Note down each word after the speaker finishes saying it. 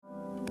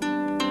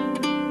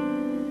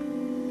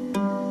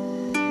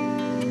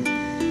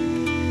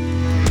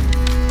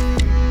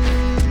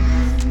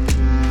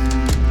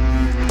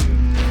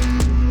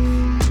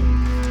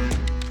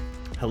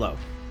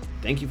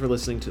for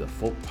listening to the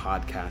Folk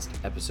Podcast,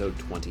 episode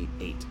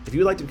 28. If you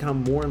would like to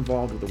become more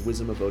involved with the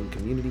Wisdom of Odin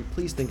community,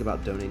 please think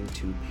about donating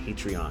to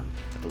Patreon.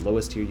 At the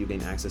lowest tier, you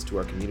gain access to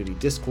our community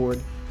Discord.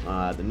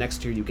 The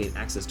next tier, you gain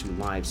access to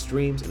live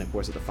streams. And of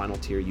course, at the final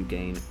tier, you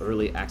gain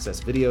early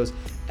access videos,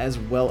 as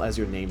well as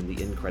your name in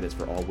the end credits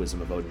for all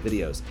Wisdom of Odin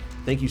videos.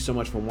 Thank you so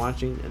much for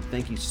watching, and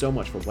thank you so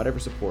much for whatever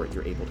support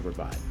you're able to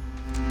provide.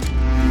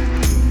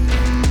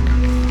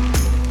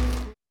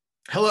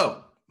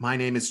 Hello. My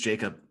name is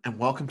Jacob, and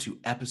welcome to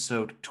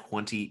episode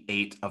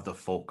 28 of the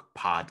Folk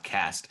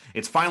Podcast.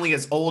 It's finally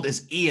as old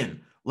as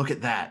Ian. Look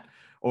at that.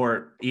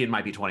 Or Ian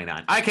might be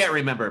 29. I can't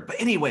remember. But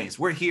anyways,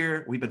 we're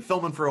here. We've been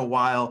filming for a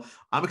while.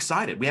 I'm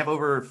excited. We have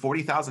over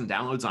 40,000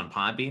 downloads on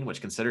Podbean, which,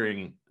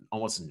 considering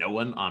almost no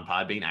one on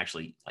Podbean,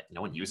 actually,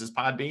 no one uses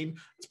Podbean,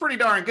 it's pretty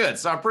darn good.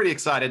 So I'm pretty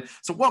excited.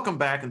 So welcome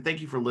back, and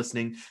thank you for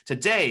listening.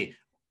 Today,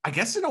 I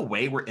guess in a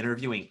way we're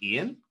interviewing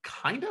Ian,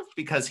 kind of,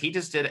 because he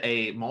just did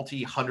a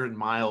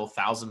multi-100-mile,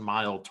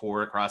 1,000-mile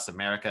tour across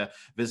America,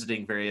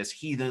 visiting various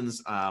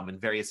heathens in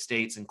various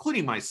states,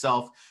 including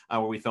myself,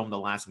 where we filmed the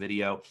last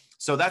video.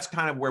 So that's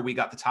kind of where we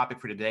got the topic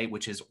for today,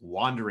 which is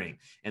wandering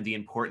and the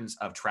importance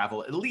of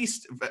travel, at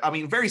least,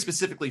 very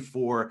specifically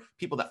for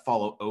people that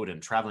follow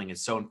Odin. Traveling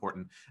is so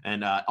important.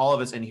 And all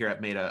of us in here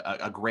have made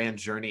a grand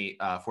journey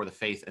for the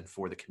faith and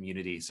for the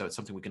community. So it's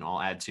something we can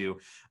all add to.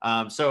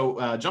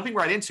 So jumping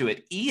right into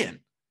it,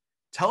 Ian,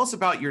 tell us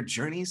about your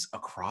journeys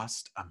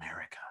across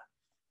America.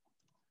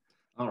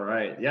 All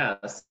right. Yeah.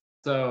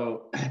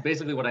 So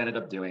basically what I ended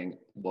up doing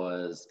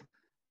was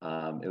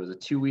it was a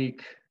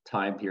 2-week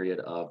time period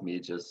of me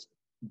just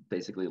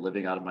basically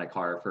living out of my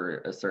car for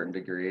a certain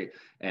degree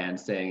and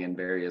staying in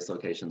various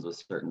locations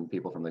with certain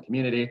people from the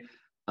community.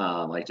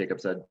 Like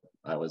Jacob said,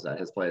 I was at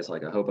his place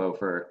like a hobo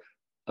for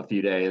a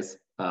few days,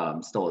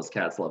 stole his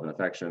cat's love and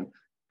affection.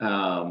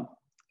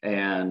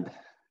 And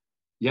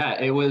yeah,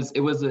 it was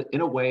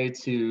in a way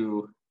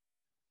to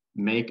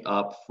make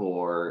up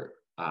for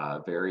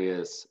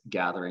various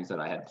gatherings that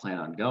I had planned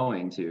on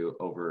going to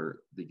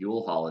over the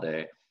Yule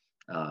holiday.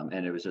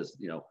 And it was just,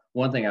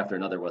 one thing after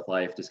another with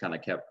life just kind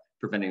of kept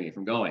preventing me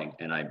from going.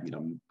 And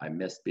I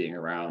missed being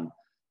around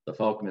the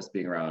folk, missed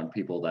being around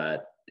people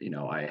that,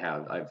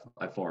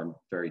 I've formed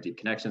very deep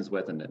connections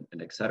with and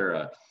et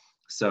cetera.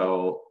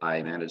 So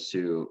I managed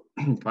to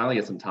finally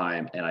get some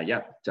time, and I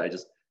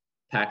just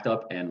packed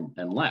up and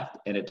left.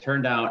 And it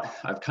turned out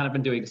I've kind of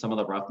been doing some of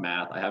the rough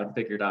math. I haven't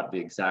figured out the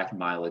exact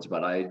mileage,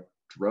 but I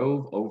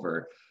drove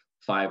over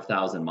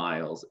 5,000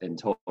 miles in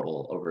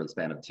total over the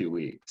span of 2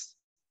 weeks.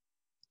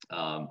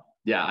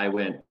 I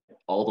went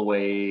all the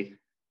way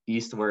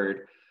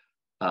eastward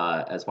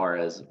as far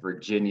as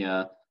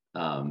Virginia.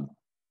 That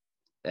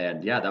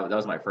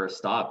was my first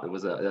stop. It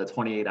was a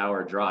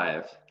 28-hour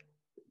drive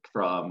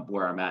from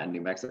where I'm at in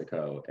New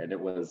Mexico. And it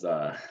was,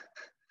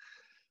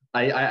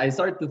 I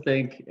started to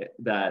think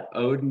that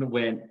Odin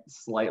went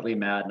slightly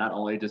mad, not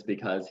only just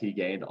because he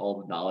gained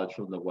all the knowledge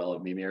from the Well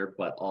of Mimir,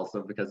 but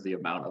also because the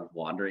amount of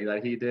wandering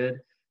that he did.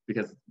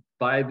 Because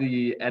by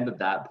the end of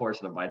that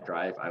portion of my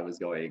drive, I was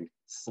going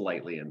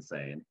slightly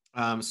insane.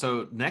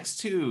 So next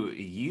to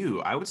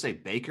you, I would say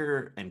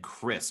Baker and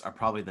Chris are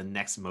probably the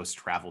next most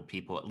traveled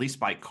people, at least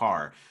by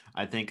car.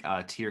 I think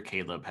Tier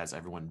Caleb has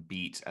everyone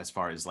beat as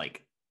far as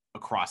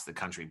across the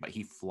country, but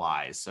he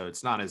flies, so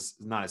it's not as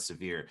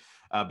severe.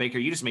 Baker,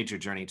 you just made your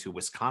journey to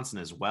Wisconsin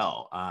as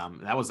well.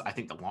 That was, I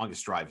think, the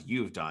longest drive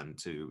you've done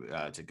to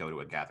go to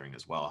a gathering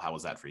as well. How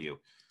was that for you?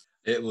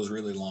 It was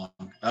really long.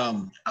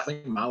 I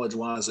think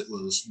mileage-wise, it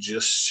was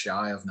just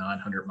shy of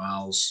 900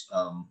 miles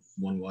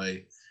one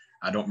way.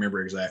 I don't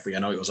remember exactly. I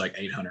know it was like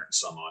 800 and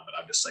some odd, but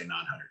I'll just say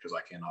 900 because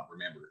I cannot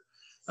remember.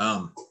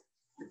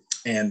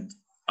 And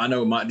I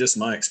know my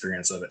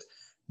experience of it.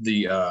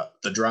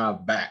 The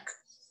drive back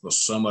was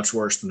so much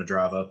worse than the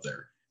drive up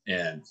there.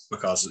 And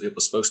because it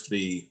was supposed to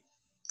be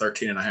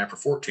 13 and a half or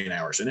 14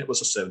 hours, and it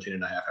was a 17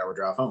 and a half hour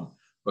drive home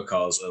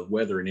because of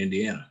weather in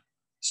Indiana.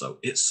 So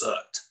it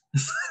sucked.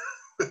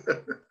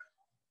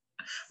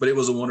 But it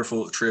was a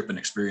wonderful trip and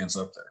experience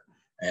up there,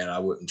 and I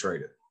wouldn't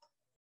trade it.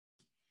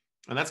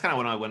 And that's kind of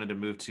what I wanted to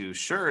move to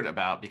Sherd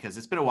about, because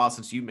it's been a while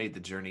since you made the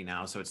journey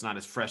now, so it's not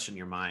as fresh in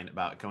your mind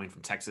about going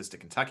from Texas to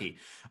Kentucky.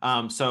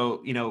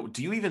 So,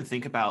 do you even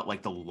think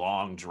about the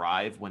long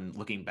drive when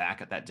looking back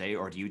at that day,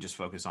 or do you just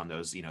focus on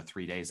those,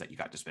 3 days that you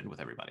got to spend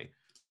with everybody?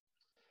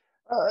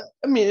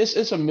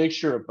 It's a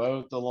mixture of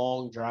both, the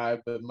long drive,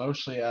 but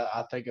mostly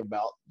I think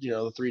about,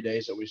 the 3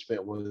 days that we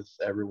spent with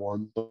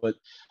everyone. But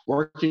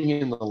working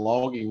in the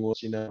logging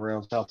woods,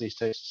 around Southeast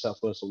Texas,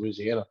 Southwest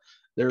Louisiana,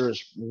 there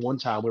was one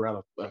time we were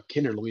out of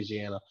Kinder,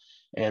 Louisiana,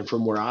 and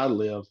from where I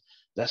live,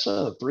 that's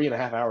a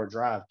 3.5 hour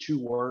drive to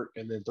work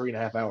and then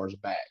 3.5 hours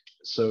back.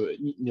 So,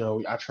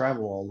 I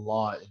travel a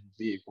lot in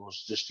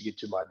vehicles just to get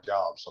to my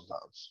job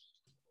sometimes.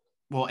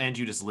 Well, and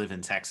you just live in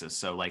Texas.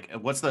 So,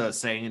 what's the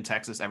saying in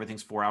Texas?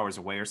 Everything's 4 hours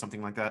away or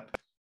something like that?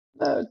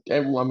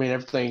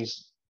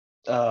 Everything's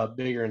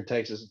bigger in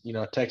Texas.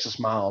 Texas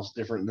miles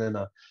different than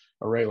a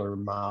regular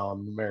mile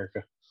in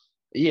America.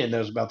 Ian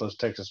knows about those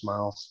Texas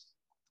miles.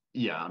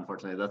 Yeah,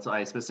 unfortunately, that's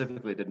I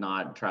specifically did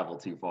not travel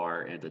too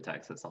far into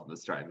Texas on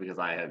this drive because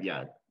I have,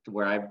 yeah,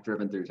 where I've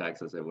driven through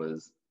Texas, it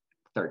was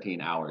 13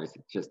 hours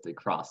just to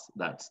cross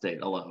that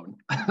state alone.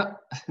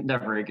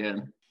 Never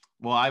again.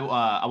 Well,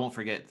 I won't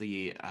forget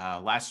the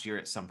last year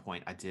at some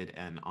point I did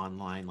an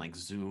online like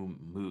Zoom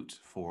moot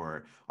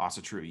for also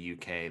True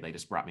UK. They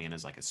just brought me in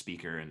as like a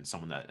speaker and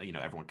someone that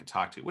everyone could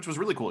talk to, which was a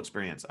really cool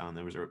experience.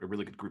 There was a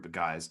really good group of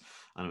guys,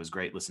 and it was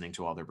great listening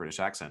to all their British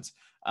accents.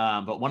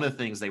 But one of the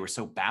things they were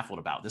so baffled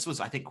about, this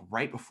was I think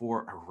right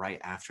before or right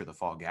after the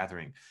fall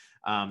gathering.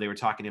 They were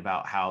talking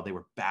about how they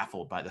were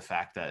baffled by the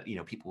fact that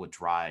people would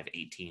drive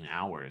 18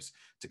 hours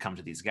to come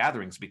to these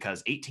gatherings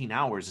because 18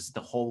 hours is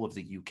the whole of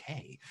the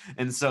UK.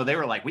 And so they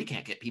were like, we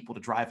can't get people to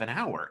drive an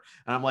hour.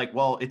 And I'm like,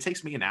 well, it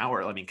takes me an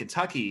hour. I mean,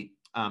 Kentucky,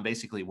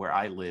 basically where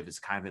I live is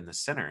kind of in the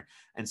center.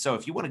 And so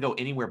if you want to go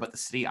anywhere but the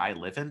city I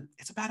live in,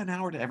 it's about an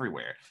hour to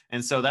everywhere.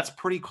 And so that's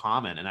pretty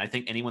common. And I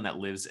think anyone that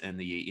lives in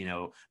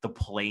the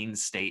Plain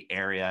State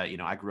area,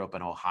 I grew up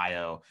in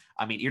Ohio.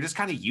 I mean, you're just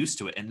kind of used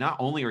to it. And not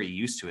only are you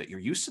used to it, you're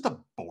used to the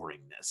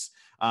boringness.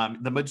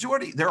 The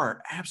majority, there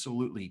are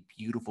absolutely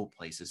beautiful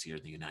places here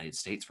in the United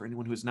States for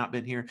anyone who has not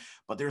been here,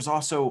 but there's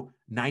also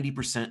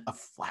 90% of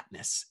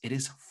flatness. It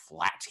is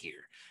flat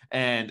here.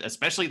 And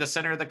especially the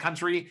center of the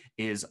country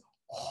is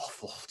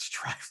awful to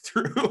drive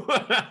through.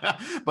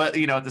 But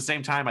at the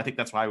same time, I think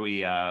that's why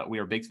we are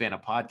a big fan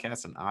of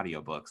podcasts and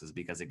audiobooks, is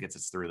because it gets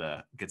us through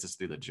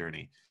the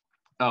journey.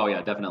 Oh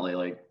yeah, definitely.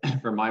 Like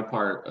for my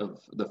part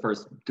of the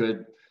first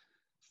good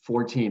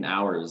 14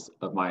 hours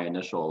of my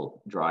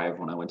initial drive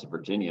when I went to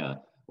Virginia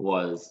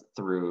was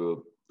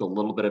through the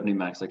little bit of New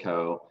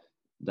Mexico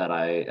that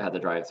I had to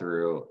drive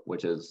through,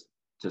 which is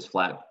just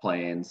flat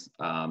plains.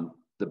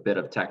 The bit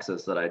of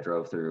Texas that I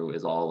drove through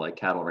is all like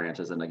cattle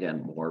ranches and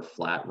again, more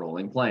flat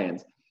rolling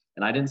plains.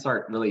 And I didn't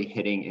start really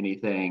hitting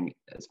anything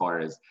as far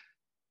as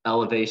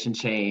elevation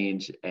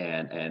change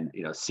and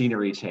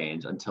scenery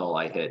change until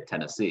I hit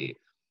Tennessee.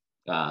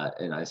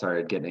 And I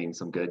started getting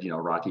some good,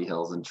 rocky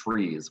hills and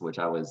trees, which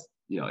I was,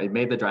 it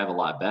made the drive a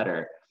lot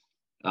better.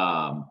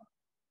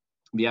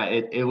 Yeah,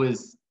 it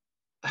was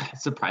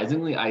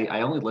surprisingly,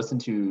 I only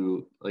listened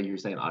to, like you were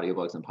saying,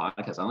 audiobooks and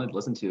podcasts. I only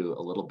listened to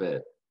a little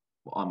bit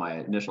on my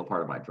initial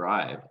part of my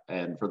drive.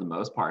 And for the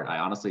most part, I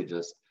honestly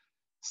just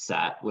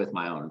sat with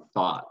my own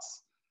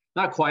thoughts.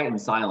 Not quite in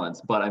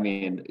silence, but I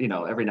mean,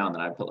 every now and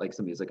then I put like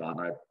some music on,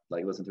 or I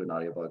like listen to an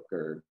audiobook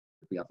or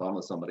be on the phone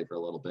with somebody for a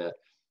little bit.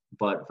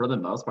 But for the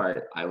most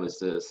part, I was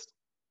just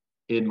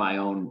in my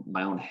own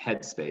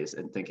headspace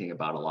and thinking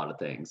about a lot of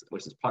things,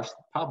 which is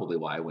probably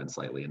why I went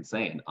slightly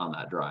insane on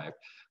that drive.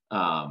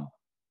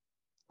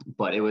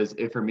 But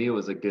for me, it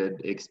was a good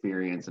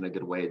experience and a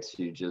good way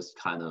to just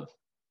kind of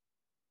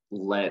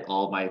let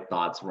all my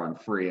thoughts run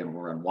free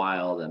and run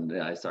wild. And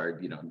I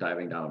started,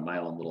 diving down my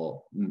own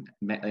little,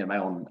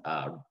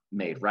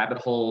 made rabbit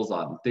holes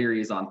on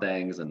theories on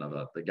things and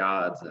about the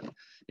gods and,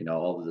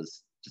 all of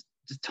this,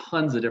 just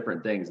tons of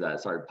different things that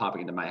started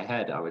popping into my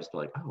head. I would just be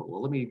like, oh,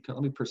 well, let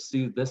me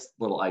pursue this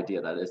little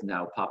idea that is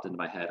now popped into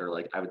my head. Or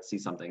like, I would see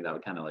something that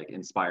would kind of like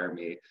inspire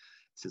me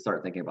to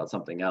start thinking about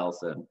something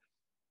else. And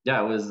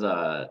yeah, it was,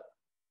 I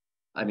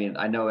mean,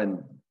 I know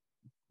in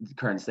the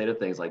current state of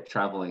things, like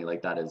traveling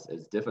like that is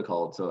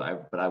difficult.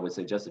 But I would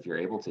suggest if you're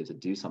able to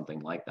do something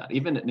like that,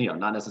 even,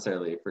 not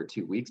necessarily for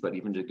 2 weeks, but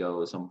even to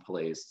go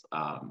someplace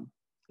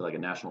like a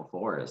national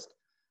forest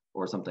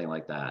or something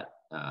like that.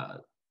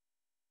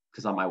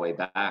 Because on my way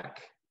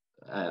back,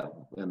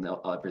 when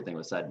everything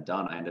was said and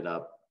done, I ended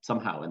up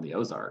somehow in the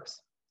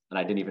Ozarks, and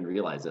I didn't even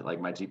realize it.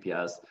 Like my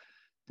GPS,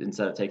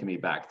 instead of taking me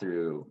back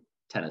through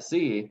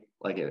Tennessee,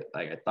 like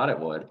I thought it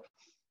would,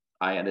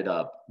 I ended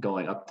up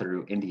going up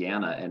through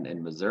Indiana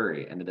and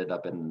Missouri, and ended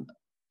up in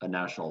a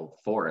national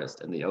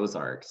forest in the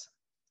Ozarks,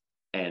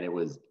 and it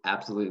was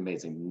absolutely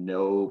amazing.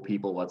 No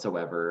people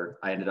whatsoever.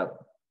 I ended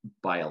up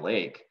by a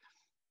lake,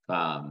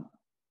 and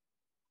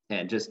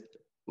just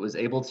was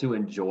able to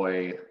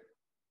enjoy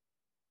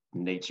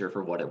nature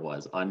for what it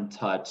was,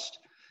 untouched.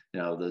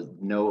 There's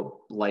no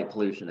light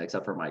pollution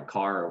except for my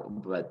car,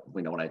 but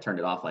when I turned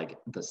it off, like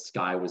the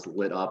sky was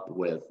lit up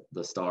with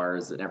the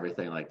stars and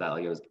everything like that.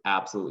 Like it was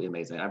absolutely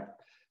amazing.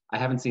 I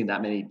haven't seen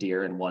that many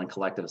deer in one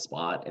collective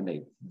spot in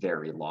a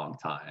very long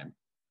time.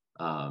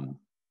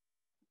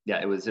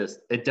 Yeah,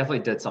 it definitely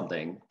did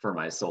something for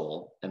my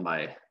soul and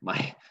my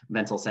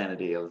mental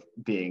sanity of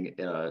being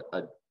in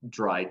a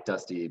dry,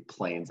 dusty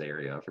plains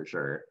area for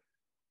sure.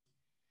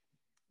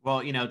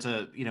 Well,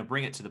 to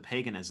bring it to the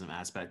paganism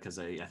aspect, because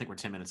I think we're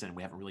 10 minutes in and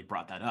we haven't really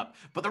brought that up.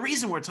 But the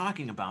reason we're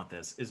talking about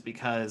this is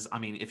because, I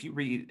mean, if you've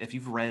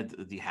read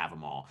the Have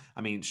 'Em All, I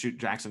mean, shoot,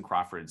 Jackson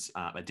Crawford's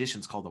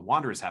edition's called The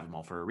Wanderers Have 'Em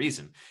All for a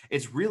reason.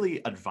 It's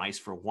really advice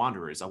for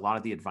wanderers. A lot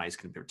of the advice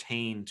can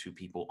pertain to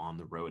people on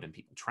the road and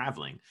people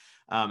traveling.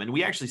 And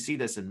we actually see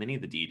this in many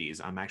of the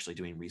deities. I'm actually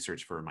doing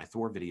research for my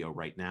Thor video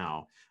right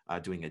now,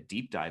 doing a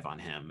deep dive on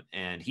him.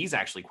 And he's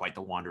actually quite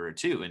the wanderer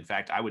too. In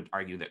fact, I would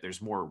argue that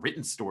there's more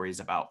written stories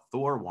about about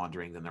Thor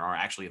wandering than there are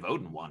actually of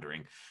Odin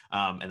wandering.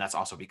 And that's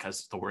also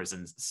because Thor is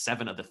in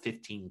 7 of the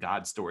 15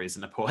 god stories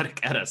in the Poetic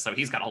Edda. So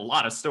he's got a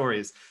lot of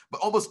stories,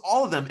 but almost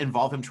all of them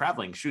involve him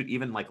traveling. Shoot,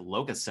 even like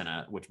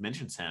Lokasenna, which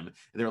mentions him,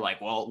 they're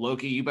like, well,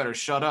 Loki, you better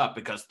shut up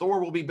because Thor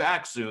will be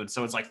back soon.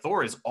 So it's like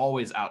Thor is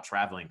always out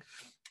traveling.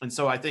 And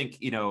so I think,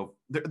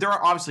 there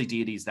are obviously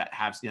deities that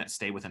have,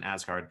 stay within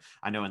Asgard.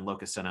 I know in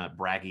Lokasenna,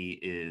 Bragi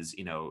is,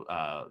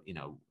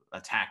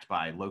 attacked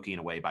by Loki in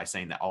a way by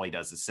saying that all he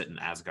does is sit in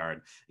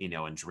Asgard,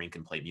 and drink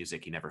and play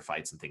music. He never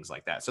fights and things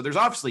like that. So there's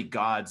obviously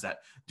gods that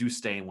do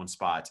stay in one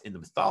spot in the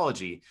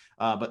mythology.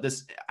 But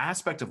this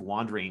aspect of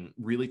wandering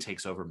really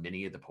takes over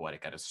many of the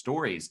Poetic Edda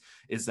stories,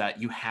 is that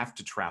you have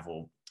to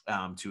travel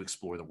to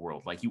explore the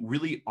world. Like, you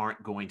really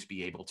aren't going to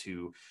be able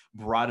to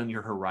broaden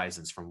your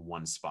horizons from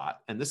one spot.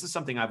 And this is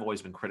something I've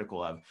always been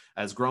critical of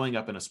as growing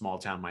up in a small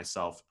town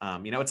myself.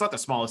 It's not the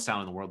smallest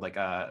town in the world. Like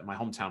my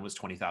hometown was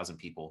 20,000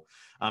 people,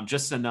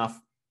 just enough.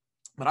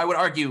 But I would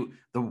argue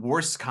the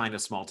worst kind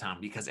of small town,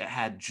 because it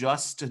had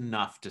just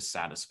enough to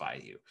satisfy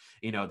you.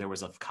 There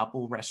was a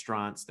couple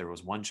restaurants, there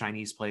was one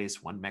Chinese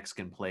place, one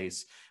Mexican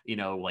place,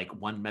 like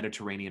one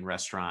Mediterranean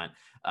restaurant.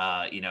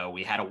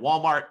 We had a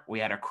Walmart, we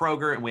had a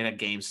Kroger, and we had a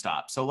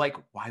GameStop. So like,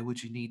 why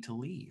would you need to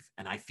leave?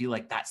 And I feel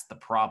like that's the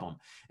problem,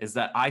 is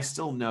that I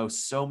still know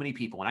so many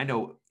people, and I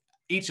know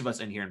each of us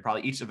in here, and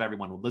probably each of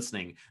everyone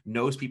listening,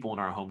 knows people in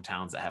our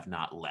hometowns that have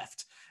not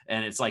left.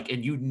 And it's like,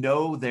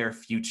 and their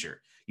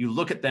future. You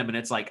look at them and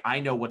it's like, I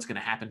know what's going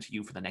to happen to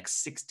you for the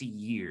next 60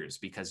 years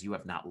because you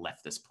have not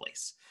left this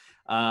place.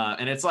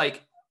 And it's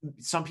like,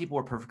 some people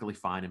are perfectly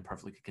fine and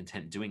perfectly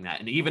content doing that.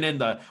 And even in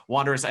the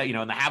Wanderers, in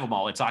the Have 'em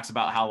All, it talks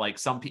about how like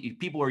some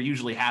people are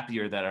usually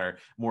happier that are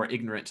more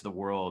ignorant to the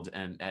world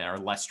and are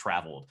less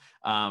traveled.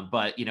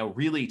 But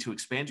really, to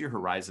expand your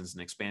horizons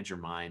and expand your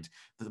mind,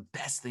 the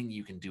best thing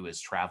you can do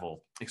is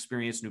travel,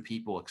 experience new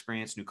people,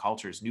 experience new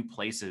cultures, new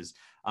places,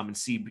 and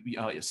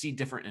see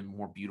different and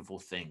more beautiful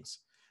things.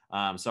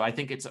 So I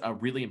think it's a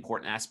really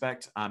important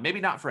aspect, maybe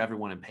not for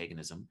everyone in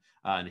paganism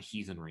and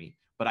heathenry,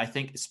 but I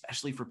think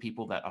especially for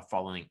people that are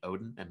following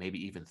Odin and maybe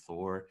even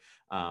Thor,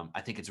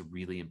 I think it's a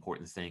really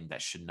important thing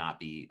that should not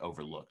be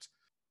overlooked.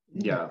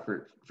 Yeah,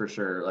 for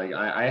sure. Like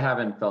I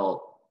haven't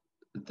felt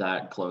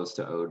that close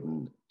to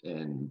Odin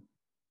in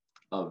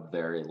a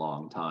very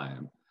long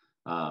time.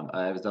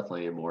 I was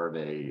definitely more of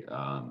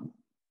an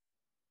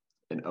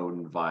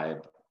Odin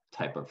vibe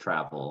type of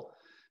travel,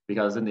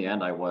 because in the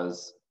end I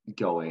was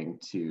going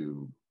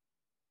to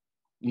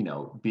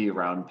be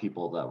around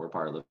people that were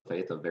part of the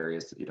faith of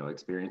various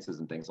experiences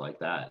and things like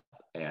that.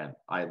 And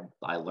I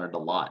learned a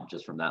lot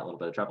just from that little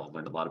bit of travel. I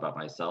learned a lot about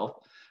myself,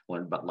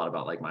 learned a lot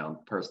about like my own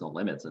personal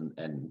limits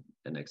and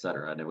et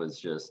cetera. And it was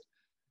just,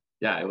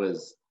 yeah, it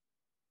was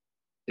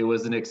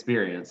an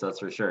experience, that's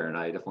for sure. And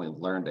I definitely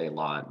learned a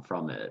lot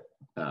from it.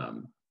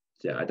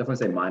 Yeah, I definitely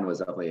say mine was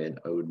definitely an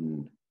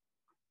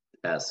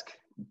Odin-esque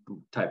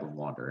type of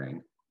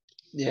wandering.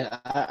 Yeah,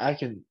 I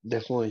can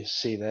definitely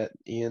see that,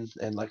 Ian.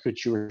 And like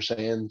what you were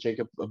saying,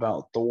 Jacob,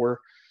 about Thor,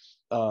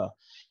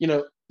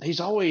 he's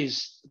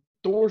always,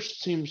 Thor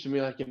seems to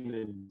me like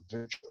an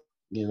adventure.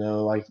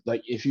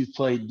 Like if you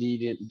played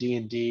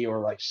D&D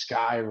or like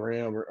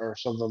Skyrim or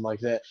something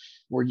like that,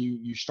 where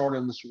you start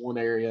in this one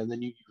area and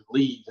then you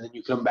leave and then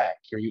you come back.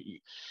 Or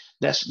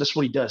that's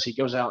what he does. He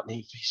goes out and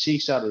he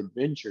seeks out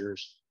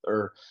adventures,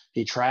 or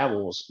he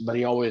travels, but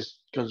he always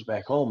comes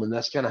back home. And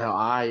that's kind of how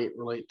I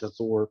relate to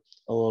Thor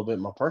a little bit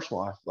in my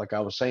personal life. Like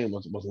I was saying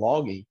with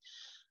logging,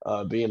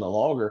 being a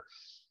logger,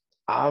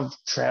 I've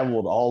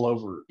traveled all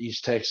over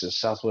East Texas,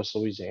 Southwest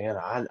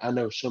Louisiana. I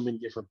know so many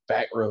different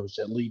back roads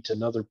that lead to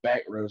another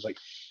back roads. Like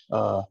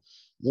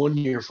one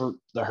year for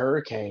the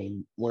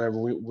hurricane, whenever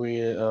we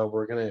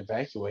were going to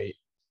evacuate,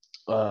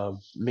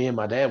 me and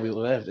my dad, we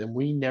left, and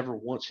we never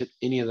once hit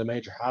any of the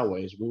major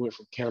highways. We went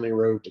from county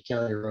road to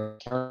county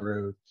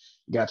road,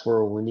 got to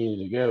where we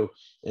needed to go,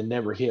 and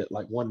never hit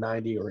like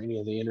 190 or any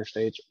of the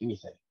interstates or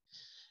anything.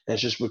 And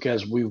it's just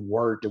because we've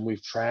worked and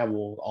we've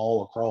traveled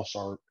all across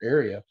our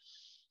area.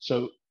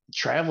 So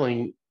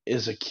traveling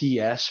is a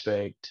key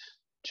aspect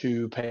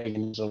to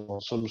paganism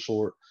of some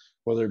sort,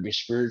 whether it be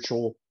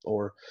spiritual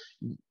or,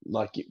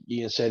 like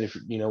Ian said, if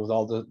with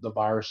all the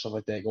virus stuff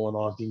like that going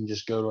on, if you can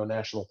just go to a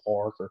national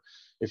park, or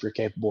if you're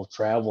capable of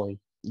traveling,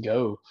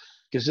 go,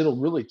 because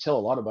it'll really tell a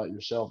lot about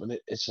yourself, and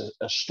it's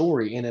a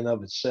story in and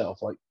of itself.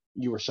 Like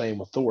you were saying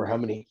with Thor, how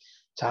many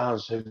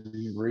times have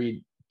you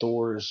read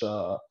Thor's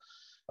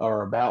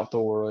or about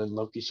Thor and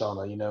Loki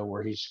Sana,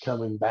 where he's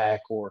coming back,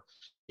 or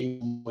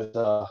even with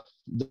the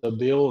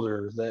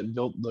builder that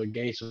built the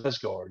gates of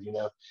Asgard,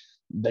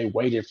 they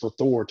waited for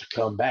Thor to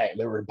come back.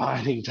 They were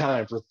biding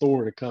time for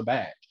Thor to come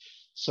back.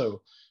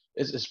 So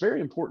it's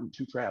very important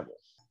to travel.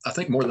 I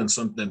think more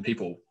than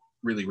people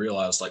really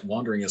realize, like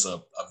wandering is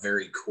a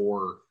very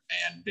core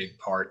and big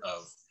part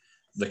of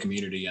the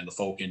community and the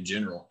folk in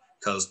general,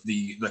 because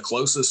the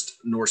closest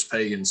Norse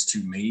pagans to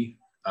me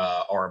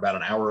are about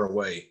an hour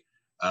away.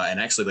 And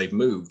actually they've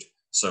moved.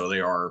 So they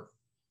are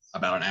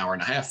about an hour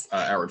and a half,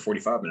 hour and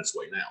 45 minutes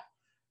away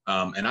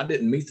now. And I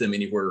didn't meet them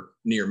anywhere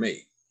near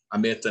me. I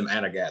met them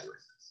at a gathering.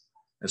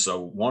 And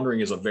so wandering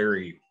is a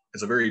very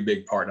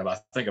big part of, I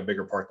think, a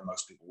bigger part than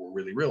most people will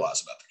really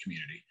realize about the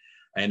community.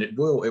 And it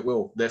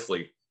will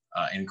definitely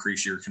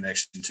increase your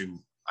connection to,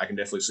 I can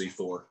definitely see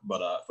Thor,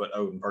 but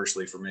Odin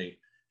personally for me,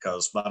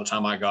 because by the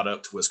time I got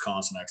up to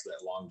Wisconsin after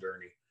that long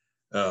journey,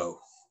 oh,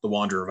 the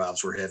Wanderer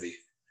vibes were heavy,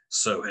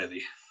 so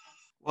heavy.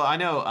 Well, I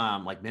know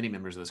like many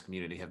members of this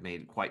community have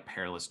made quite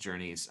perilous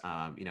journeys,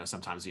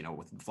 sometimes,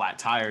 with flat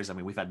tires. I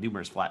mean, we've had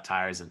numerous flat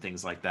tires and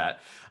things like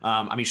that.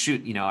 I mean,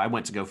 shoot, I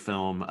went to go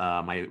film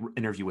my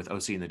interview with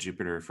OC and the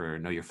Jupiter for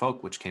Know Your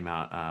Folk, which came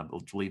out, I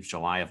believe,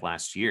 July of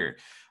last year.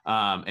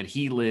 And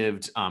he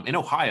lived in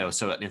Ohio.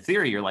 So in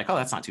theory, you're like, oh,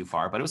 that's not too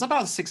far. But it was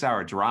about a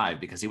 6-hour drive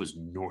because he was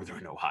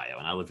northern Ohio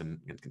and I live in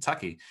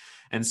Kentucky.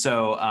 And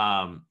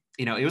so,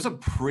 it was a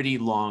pretty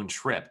long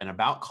trip, and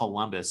about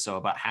Columbus, so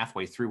about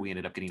halfway through, we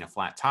ended up getting a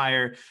flat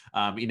tire.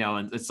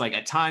 And it's like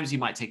at times you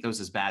might take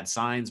those as bad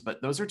signs,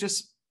 but those are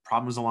just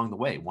problems along the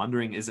way.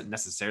 Wandering isn't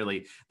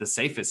necessarily the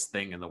safest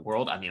thing in the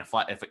world. I mean,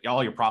 if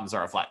all your problems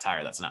are a flat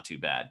tire, that's not too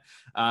bad.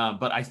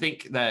 But I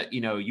think that,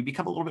 you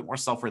become a little bit more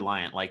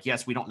self-reliant. Like,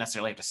 yes, we don't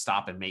necessarily have to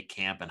stop and make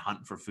camp and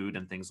hunt for food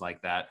and things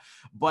like that.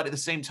 But at the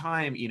same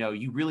time,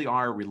 you really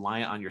are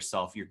reliant on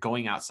yourself. You're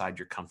going outside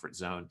your comfort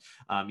zone.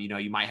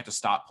 You might have to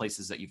stop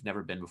places that you've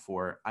never been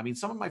before. I mean,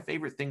 some of my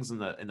favorite things in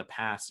the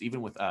past,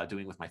 even with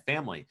doing with my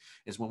family,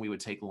 is when we would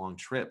take long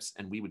trips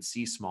and we would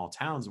see small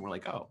towns and we're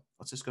like, oh,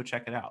 let's just go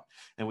check it out.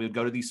 And we would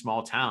go to these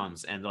small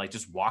towns and like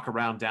just walk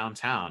around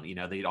downtown.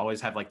 They'd always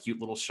have like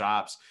cute little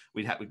shops.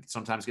 We'd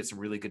sometimes get some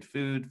really good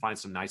food, find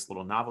some nice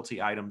little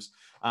novelty items.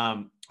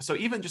 So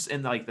even just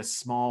in like the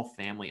small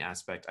family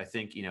aspect, I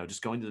think,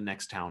 just going to the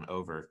next town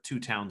over,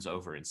 2 towns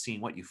over, and seeing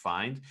what you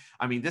find.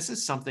 I mean, this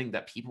is something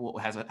that people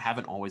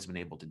haven't always been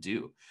able to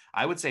do.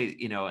 I would say,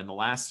 in the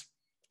last,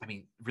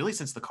 really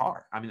since the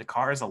car. I mean, the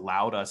car has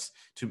allowed us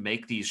to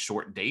make these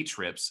short day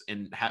trips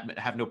and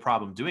have no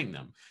problem doing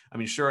them. I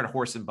mean, sure, a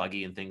horse and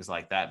buggy and things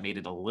like that made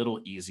it a little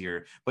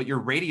easier, but your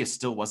radius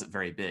still wasn't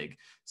very big.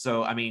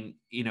 So, I mean,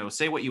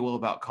 say what you will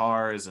about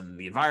cars and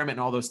the environment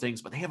and all those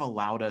things, but they have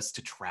allowed us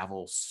to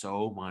travel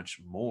so much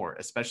more,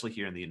 especially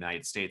here in the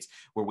United States,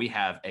 where we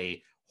have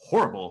a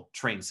horrible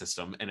train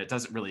system and it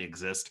doesn't really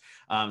exist.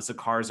 So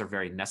cars are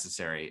very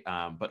necessary,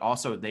 but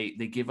also they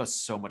give us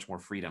so much more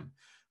freedom.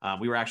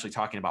 We were actually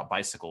talking about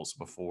bicycles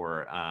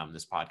before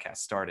this podcast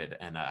started,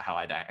 and how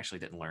I actually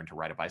didn't learn to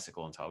ride a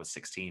bicycle until I was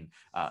 16.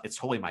 It's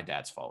totally my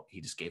dad's fault. He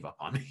just gave up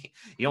on me.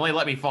 He only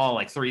let me fall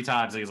like 3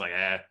 times. And he was like,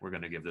 we're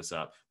going to give this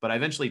up. But I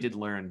eventually did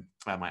learn.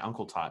 My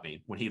uncle taught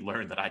me when he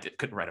learned that I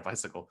couldn't ride a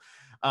bicycle.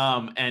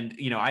 And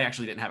I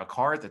actually didn't have a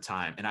car at the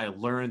time, and I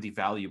learned the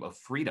value of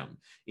freedom.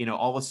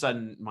 All of a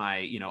sudden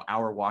my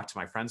hour walk to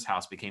my friend's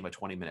house became a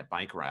 20-minute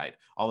bike ride.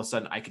 All of a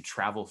sudden I could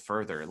travel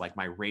further. Like,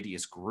 my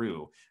radius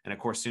grew, and of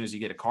course, as soon as you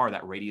get a car,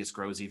 that radius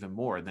grows even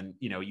more. Then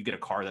you get a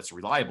car that's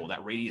reliable.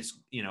 That radius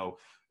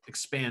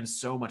expands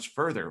so much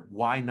further.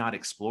 Why not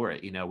explore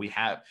it? We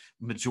have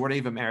majority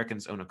of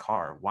Americans own a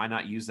car. Why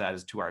not use that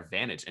as to our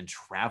advantage and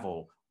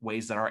travel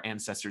ways that our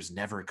ancestors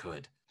never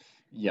could?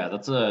 Yeah,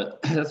 that's a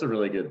that's a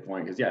really good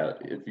point, because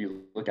if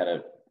you look at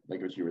it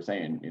like what you were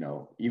saying,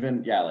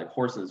 even like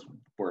horses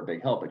were a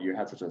big help, but you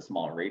had such a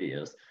small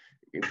radius,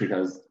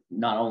 because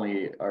not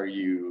only are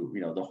you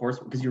the horse,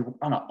 because you're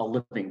on a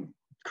living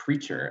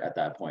creature at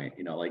that point,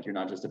 like you're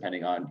not just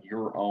depending on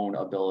your own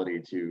ability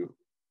to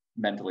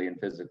mentally and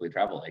physically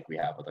travel like we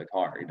have with a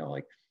car.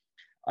 Like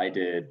I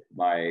did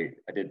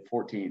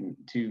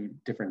 2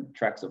 different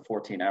treks of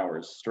 14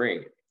 hours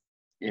straight.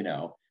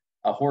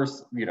 A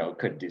horse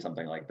couldn't do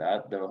something like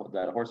that.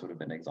 That horse would have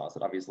been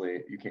exhausted. Obviously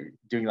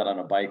doing that on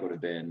a bike would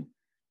have been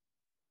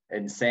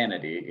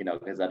insanity,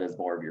 because that is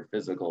more of your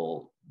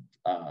physical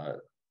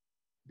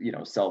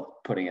self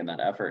putting in that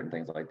effort and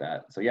things like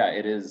that. So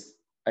it is,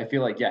 I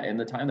feel like in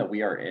the time that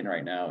we are in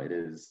right now, it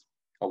is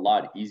a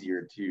lot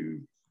easier to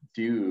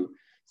do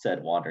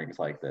said wanderings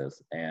like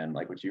this. And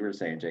like what you were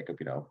saying, Jacob,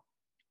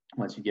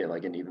 once you get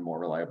like an even more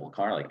reliable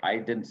car, like I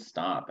didn't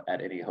stop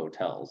at any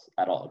hotels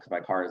at all, because my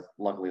car is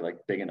luckily like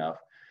big enough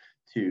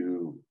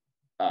to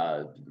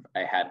I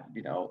had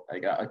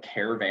like a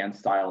caravan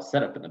style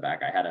setup in the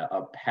back. I had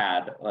a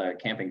pad, a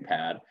camping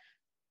pad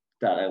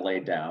that I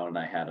laid down, and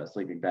I had a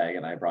sleeping bag,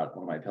 and I brought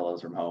one of my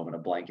pillows from home and a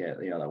blanket,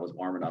 that was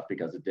warm enough,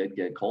 because it did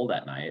get cold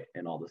at night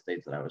in all the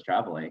states that I was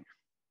traveling.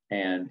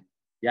 And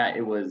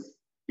it was,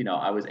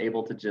 I was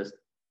able to just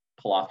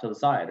pull off to the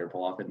side or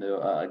pull off into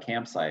a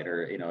campsite,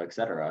 or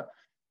etc.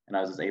 And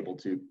I was just able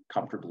to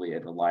comfortably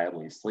and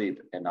reliably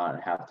sleep and not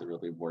have to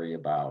really worry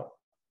about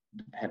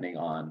depending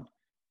on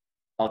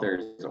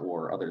others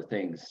or other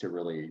things to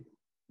really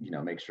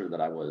make sure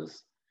that I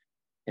was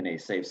in a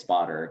safe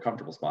spot or a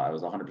comfortable spot. I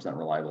was 100%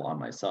 reliable on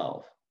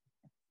myself.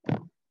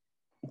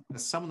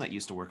 As someone that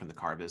used to work in the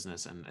car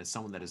business, and as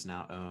someone that has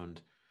now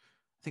owned,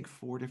 I think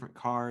 4 different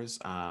cars,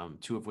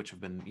 2 of which have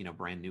been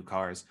brand new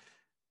cars,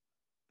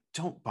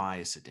 don't buy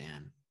a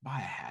sedan, buy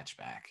a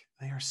hatchback.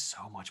 They are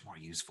so much more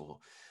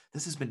useful.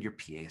 This has been your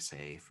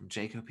PSA from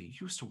Jacob. He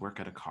used to work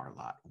at a car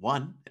lot.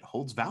 1, it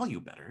holds value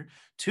better.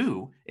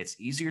 2, it's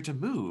easier to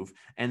move.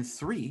 And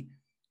 3,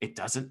 it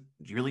doesn't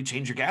really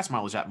change your gas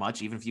mileage that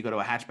much, even if you go to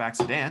a hatchback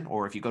sedan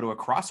or if you go to a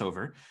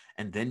crossover,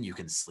 and then you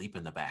can sleep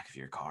in the back of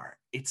your car.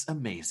 It's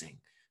amazing.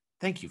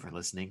 Thank you for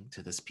listening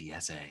to this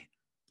PSA.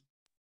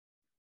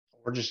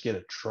 Or just get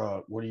a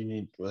truck. What do you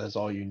need? Well, that's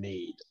all you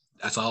need.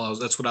 That's what I was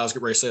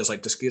getting ready to say. Is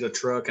like, just get a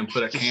truck and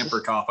put a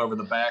camper top over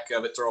the back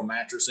of it, throw a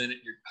mattress in it.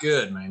 You're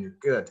good, man. You're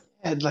good.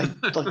 And like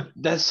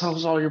that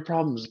solves all your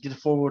problems. Get a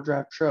 4-wheel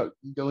drive truck.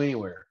 You can go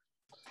anywhere.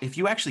 If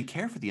you actually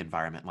care for the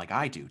environment like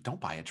I do,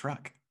 don't buy a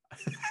truck.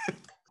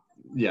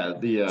 Yeah,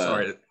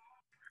 Sorry,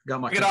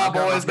 got my. Bring it on,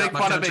 boys. Make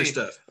fun of me.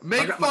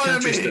 Make fun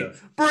of me.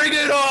 Bring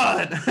it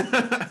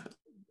on.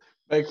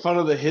 Make fun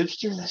of the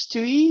hipster? That's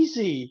too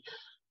easy.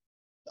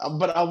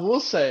 But I will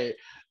say,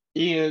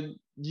 Ian,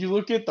 you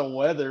look at the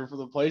weather for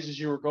the places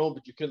you were going,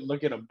 but you couldn't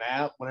look at a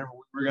map whenever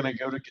we were going to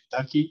go to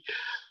Kentucky.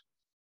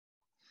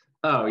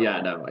 Oh yeah,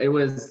 no, it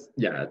was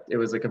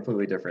a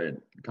completely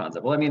different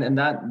concept. Well, I mean, and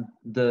that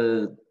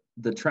the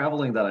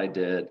traveling that I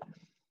did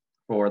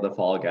for the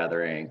fall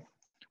gathering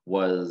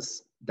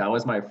was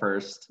my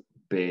first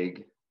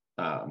big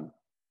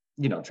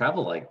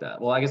travel like that.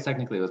 Well, I guess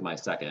technically it was my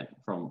second,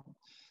 from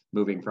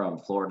moving from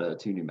Florida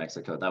to New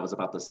Mexico. That was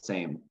about the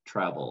same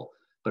travel,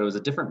 but it was a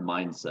different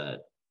mindset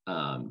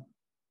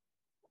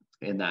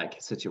in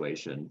that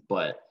situation.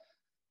 But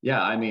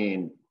yeah, I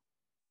mean,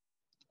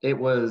 it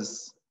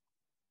was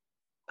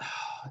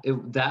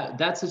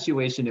that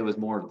situation. It was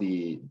more of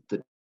the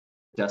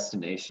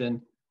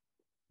destination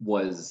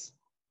was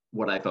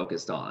what I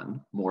focused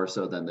on more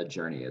so than the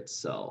journey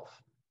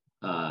itself.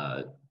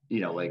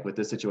 Like with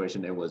this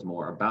situation, it was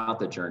more about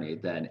the journey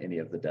than any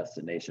of the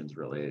destinations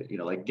really.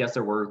 Like, yes,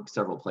 there were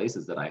several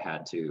places that I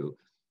had to,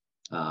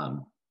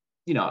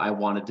 I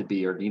wanted to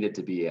be or needed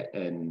to be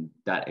in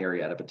that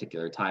area at a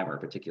particular time or a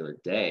particular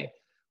day.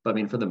 But I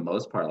mean, for the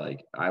most part,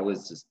 like I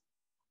was just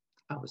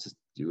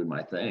doing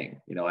my thing.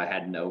 I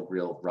had no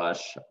real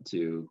rush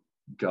to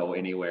go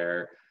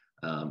anywhere.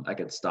 I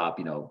could stop,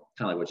 kind of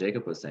like what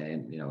Jacob was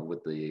saying,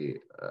 with the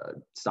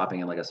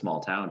stopping in like a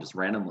small town just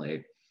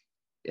randomly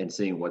and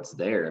seeing what's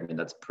there. I mean,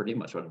 that's pretty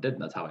much what I did.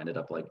 And that's how I ended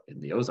up like in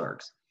the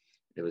Ozarks.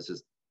 It was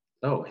just,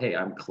 oh, hey,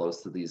 I'm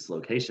close to these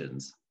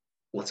locations.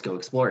 Let's go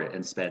explore it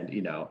and spend,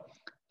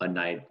 a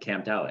night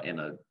camped out in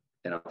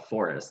a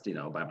forest,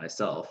 by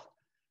myself,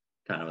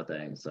 kind of a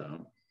thing.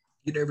 So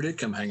you never did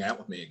come hang out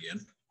with me again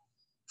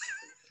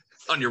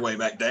on your way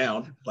back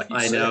down. Like you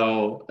I said.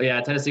 know. Yeah,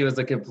 Tennessee was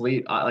a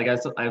complete, I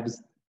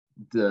was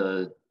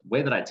the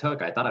way that I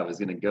took, I thought I was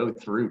going to go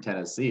through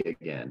Tennessee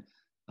again.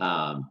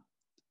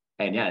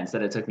 And yeah,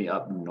 instead it took me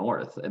up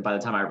north. And by the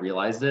time I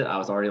realized it, I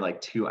was already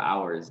like 2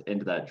 hours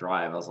into that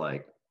drive. I was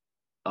like,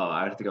 oh,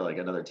 I have to go like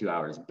another 2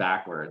 hours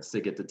backwards to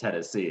get to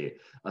Tennessee.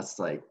 I was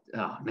like,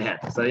 oh man.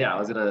 So yeah, I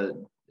was going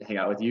to hang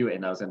out with you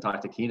and I was going to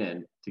talk to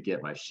Keenan to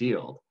get my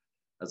shield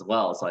as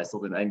well. So I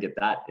didn't get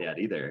that yet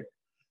either.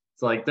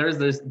 So like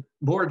there's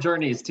more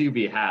journeys to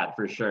be had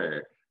for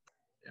sure.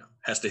 Yeah,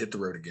 has to hit the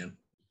road again.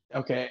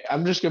 Okay,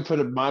 I'm just gonna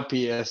put my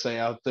PSA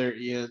out there,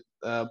 Ian,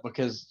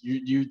 because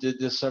you did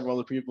this, several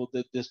other people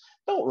did this.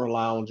 Don't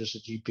rely on just a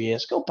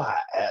GPS. Go buy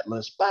an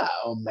atlas, buy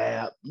a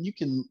map. You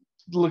can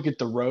look at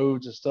the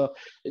roads and stuff.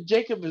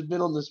 Jacob has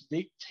been on this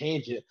big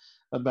tangent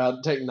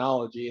about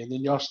technology, and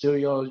then y'all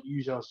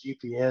use y'all's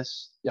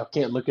GPS. Y'all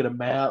can't look at a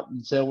map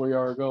and tell where y'all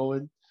are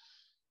going.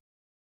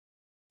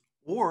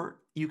 Or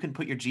you can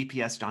put your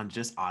GPS on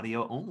just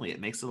audio only. It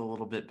makes it a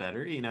little bit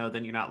better,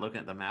 then you're not looking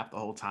at the map the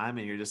whole time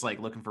and you're just like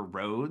looking for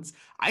roads.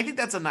 I think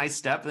that's a nice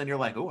step. And then you're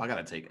like, oh, I got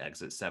to take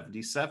exit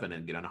 77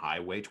 and get on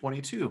highway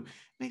 22.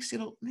 Makes it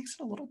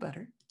a little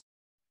better.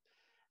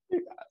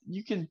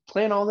 You can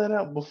plan all that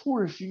out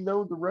before if you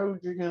know the road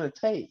you're going to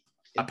take.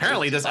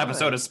 Apparently this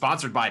episode is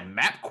sponsored by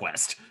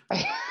MapQuest.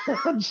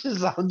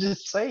 I'm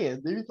just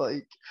saying, dude,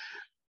 like,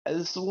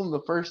 this is one of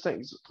the first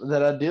things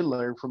that I did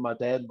learn from my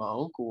dad and my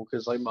uncle,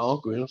 because like my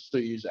uncle, he'll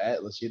still use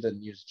Atlas. He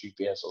doesn't use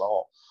GPS at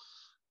all.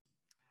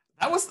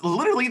 That was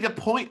literally the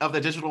point of the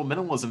digital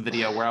minimalism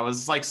video, where I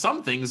was like,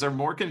 some things are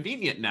more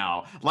convenient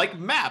now, like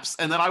maps.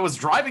 And then I was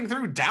driving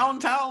through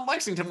downtown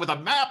Lexington with a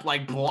map,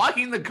 like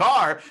blocking the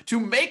car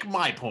to make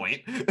my point.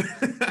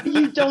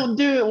 You don't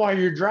do it while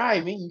you're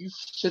driving. You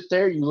sit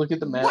there, you look at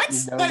the map. What?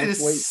 That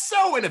is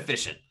so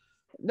inefficient.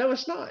 No,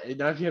 it's not.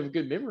 Not if you have a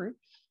good memory.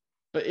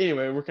 But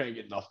anyway, we're kind of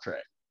getting off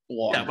track.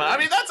 Yeah, but I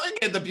mean, that's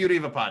again the beauty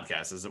of a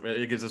podcast, is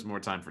it gives us more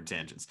time for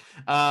tangents.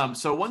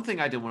 So one thing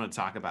I did want to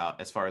talk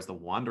about as far as the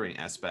wandering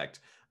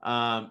aspect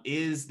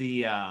is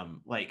the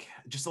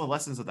just the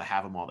lessons of the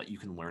have 'em all that you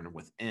can learn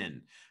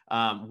within.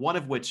 One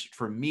of which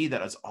for me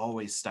that has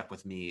always stuck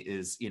with me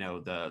is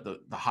the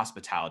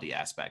hospitality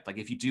aspect. Like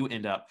if you do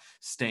end up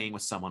staying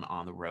with someone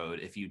on the road,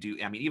 if you do,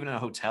 I mean, even in a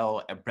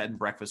hotel, a bed and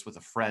breakfast with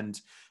a friend,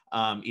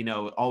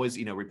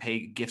 always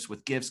repay gifts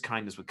with gifts,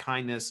 kindness with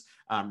kindness,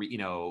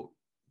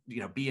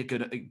 be a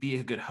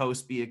good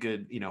host, be a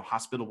good,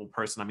 hospitable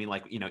person. I mean,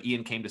 like,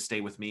 Ian came to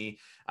stay with me.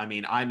 I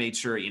mean, I made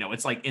sure,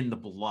 it's like in the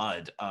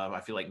blood of, I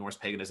feel like, Norse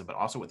paganism, but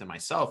also within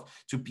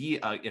myself, to be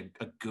a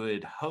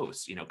good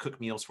host, cook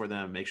meals for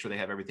them, make sure they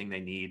have everything they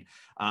need.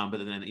 But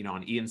then,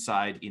 on Ian's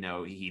side,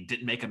 he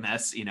didn't make a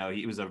mess.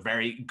 He was a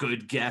very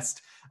good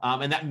guest.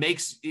 And that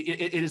makes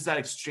it is that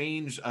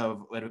exchange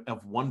of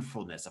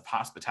wonderfulness, of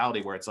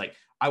hospitality, where it's like,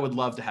 I would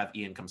love to have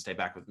Ian come stay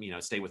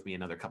with me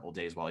another couple of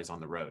days while he's on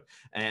the road.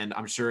 And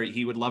I'm sure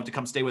he would love to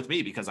come stay with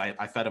me because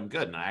I fed him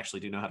good and I actually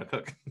do know how to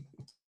cook.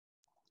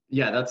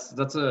 Yeah,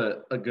 that's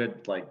a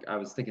good, like, I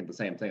was thinking the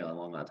same thing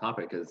along that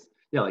topic, because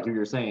yeah, like you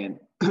were saying,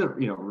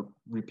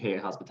 repay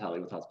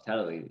hospitality with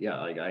hospitality. Yeah,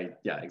 like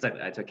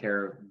exactly. I took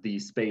care of the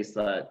space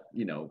that,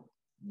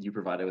 you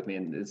provided with me,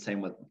 and the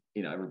same with,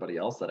 everybody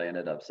else that I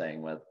ended up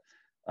staying with.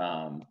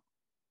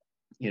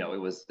 It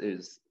was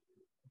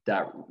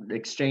that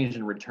exchange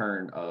and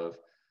return of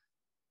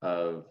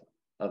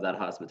that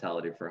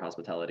hospitality for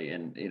hospitality.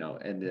 And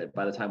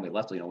by the time we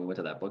left, we went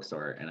to that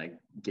bookstore and I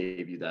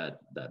gave you that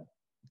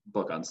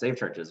book on safe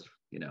churches,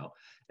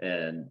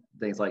 and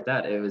things like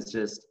that. It was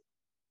just,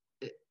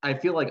 I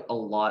feel like a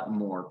lot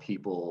of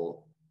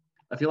people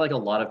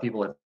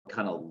have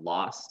kind of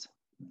lost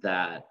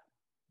that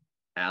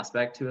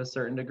aspect to a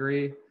certain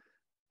degree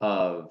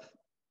of,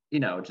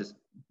 just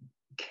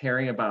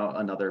caring about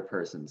another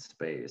person's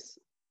space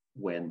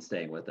when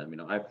staying with them.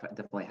 I've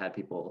definitely had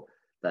people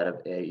that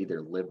have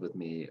either lived with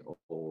me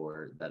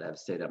or that have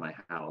stayed at my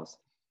house,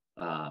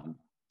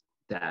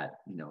 that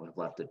have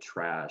left it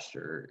trashed,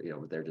 or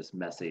they're just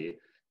messy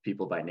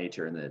people by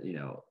nature, and that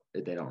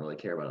they don't really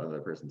care about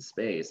another person's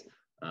space.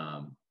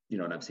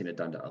 And I've seen it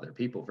done to other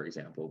people, for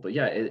example. But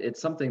yeah,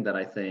 it's something that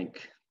I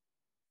think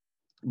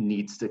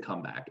needs to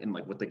come back. And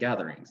like with the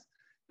gatherings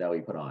that we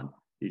put on,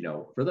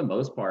 for the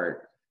most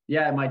part,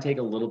 yeah, it might take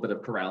a little bit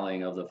of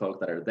corralling of the folk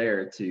that are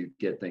there to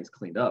get things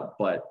cleaned up.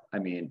 But I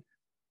mean,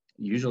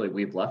 usually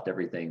we've left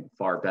everything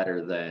far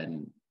better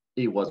than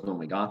it was when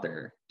we got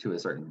there, to a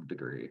certain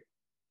degree.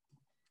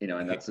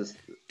 And that's just.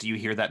 Do you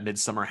hear that,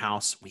 Midsummer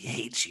House? We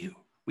hate you.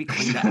 We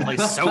cleaned that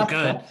place so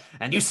good,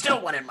 and you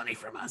still wanted money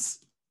from us.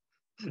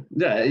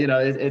 Yeah,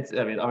 it's.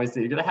 I mean,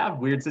 obviously, you're gonna have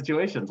weird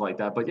situations like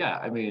that, but yeah,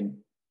 I mean,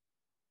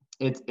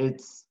 it's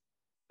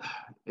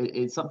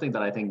something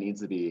that I think needs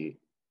to be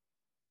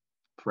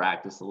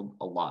practiced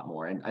a lot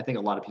more. And I think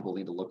a lot of people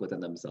need to look within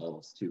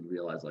themselves to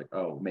realize, like,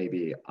 oh,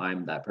 maybe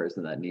I'm that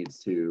person that needs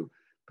to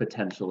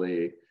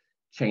potentially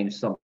change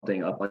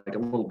something up, like a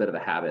little bit of a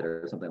habit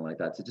or something like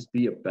that, to just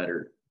be a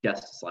better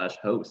guest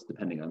 / host,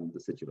 depending on the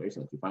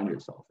situation that you find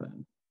yourself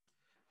in.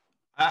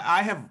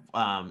 I have,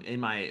 in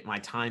my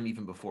time,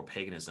 even before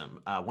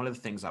paganism, one of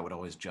the things I would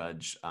always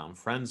judge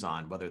friends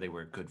on, whether they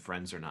were good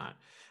friends or not,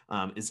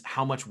 is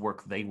how much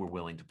work they were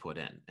willing to put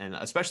in. And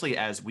especially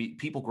as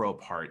people grow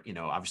apart,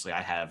 obviously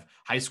I have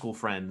high school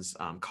friends,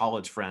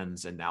 college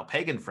friends, and now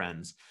pagan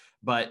friends.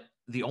 But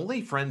the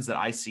only friends that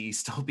I see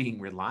still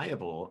being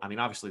reliable, I mean,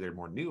 obviously they're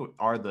more new,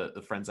 are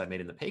the friends I made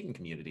in the pagan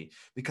community,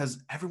 because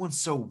everyone's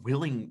so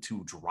willing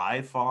to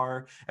drive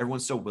far.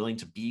 Everyone's so willing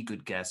to be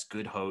good guests,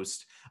 good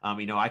host. I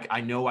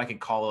know I could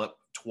call up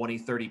 20,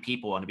 30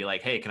 people and be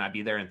like, hey, can I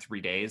be there in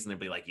 3 days? And they'd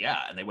be like,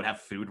 yeah. And they would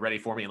have food ready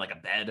for me and like a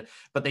bed,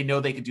 but they know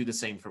they could do the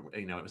same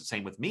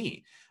same with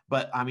me.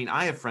 But I mean,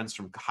 I have friends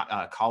from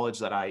college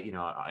that I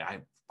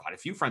have quite a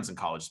few friends in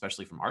college,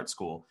 especially from art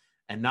school.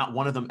 And not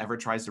one of them ever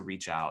tries to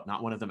reach out.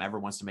 Not one of them ever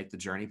wants to make the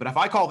journey. But if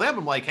I call them,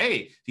 I'm like,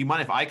 hey, do you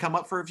mind if I come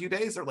up for a few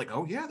days? They're like,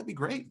 oh yeah, that'd be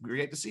great.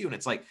 Great to see you. And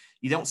it's like,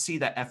 you don't see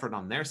that effort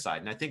on their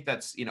side. And I think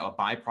that's, a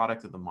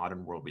byproduct of the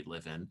modern world we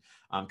live in.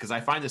 Because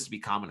I find this to be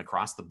common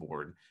across the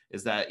board,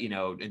 is that,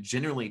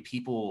 generally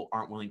people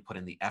aren't willing to put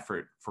in the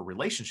effort for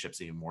relationships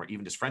anymore,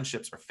 even just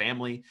friendships or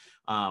family.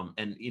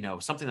 And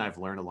something that I've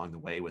learned along the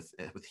way with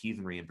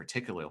heathenry in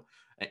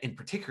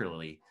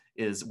particularly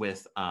is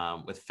with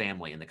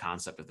family, and the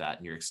concept of that,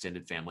 and your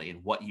extended family,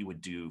 and what you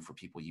would do for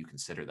people you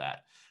consider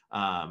that.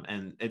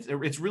 And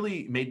it's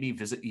really made me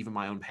visit even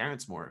my own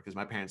parents more, because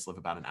my parents live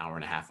about an hour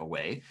and a half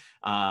away.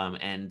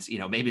 And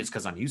maybe it's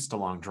because I'm used to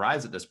long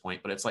drives at this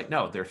point, but it's like,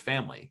 no, they're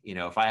family.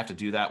 If I have to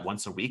do that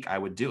once a week, I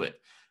would do it.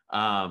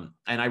 And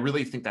I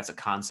really think that's a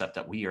concept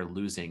that we are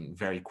losing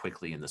very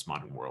quickly in this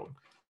modern world.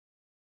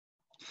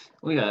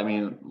 Well, yeah, I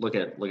mean, look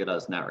at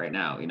us now, right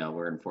now.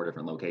 We're in 4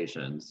 different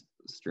locations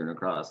strewn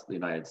across the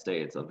United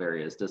States of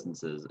various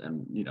distances,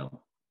 and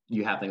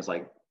you have things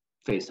like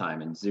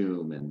FaceTime and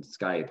Zoom and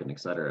Skype and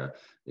etc.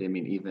 I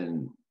mean,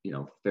 even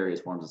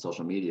various forms of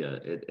social media.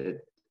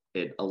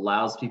 It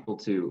allows people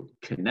to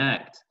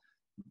connect,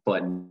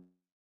 but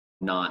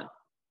not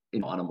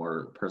on a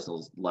more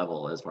personal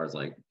level, as far as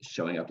like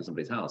showing up to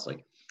somebody's house.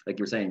 Like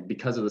you're saying,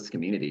 because of this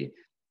community,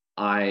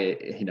 I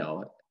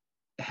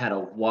had a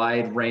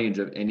wide range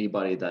of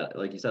anybody that,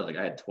 like you said, like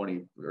I had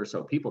 20 or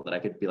so people that I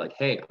could be like,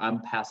 hey,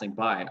 I'm passing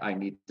by, I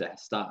need to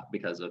stop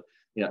because of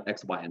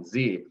X, Y, and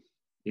Z.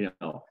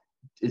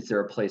 Is there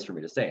a place for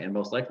me to stay? And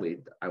most likely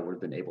I would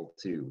have been able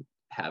to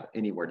have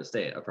anywhere to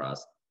stay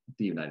across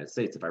the United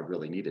States if I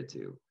really needed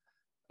to.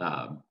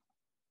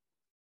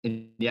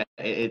 And yeah,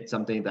 it's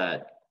something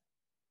that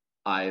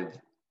I've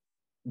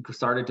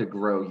started to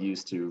grow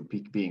used to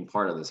being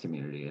part of this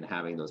community and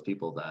having those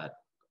people that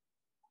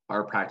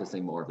are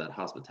practicing more of that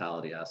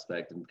hospitality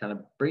aspect and kind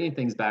of bringing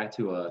things back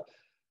to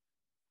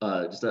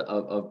just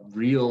a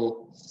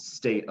real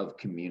state of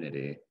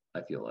community.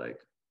 I feel like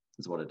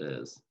is what it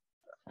is.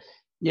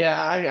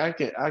 Yeah, I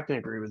can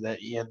agree with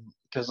that, Ian.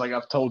 Because like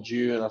I've told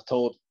you, and I've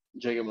told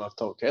Jacob, and I've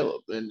told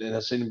Caleb, and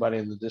that's anybody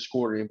in the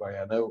Discord, or anybody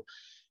I know,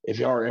 if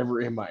y'all are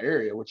ever in my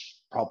area, which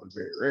is probably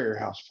very rare,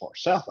 how far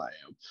south I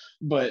am,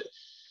 but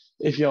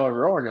if y'all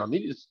ever are and y'all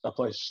need a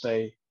place to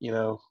stay,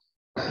 y'all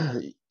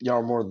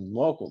are more than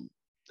welcome.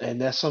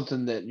 And that's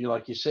something that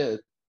like you said,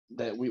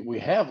 that we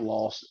have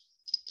lost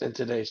in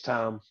today's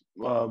time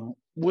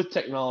with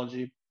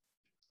technology,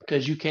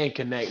 because you can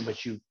connect,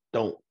 but you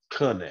don't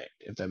connect,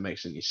 if that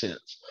makes any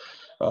sense.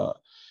 Uh,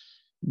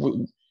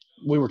 we,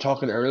 we were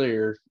talking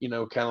earlier,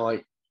 kind of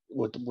like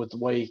with the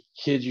way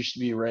kids used to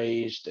be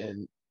raised,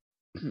 and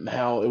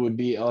how it would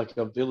be like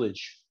a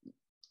village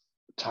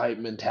type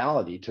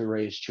mentality to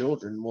raise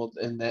children. Well,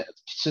 and that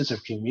sense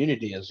of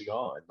community is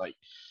gone. Like,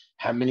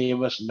 how many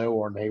of us know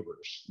our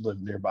neighbors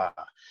live nearby?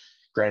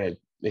 Granted,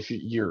 if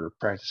you're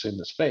practicing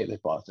this faith, they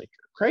probably think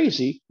you're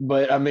crazy,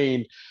 but I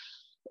mean,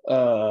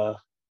 uh,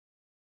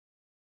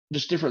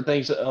 just different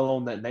things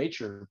along that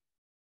nature,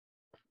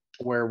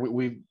 where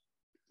we've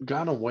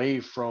gone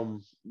away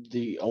from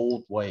the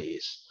old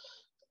ways.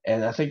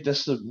 And I think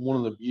that's one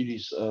of the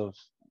beauties of,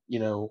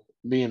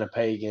 being a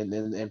pagan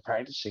and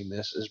practicing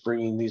this, is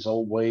bringing these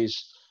old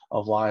ways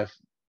of life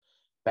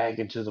back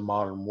into the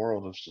modern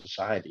world of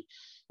society.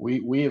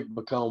 We have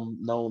become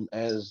known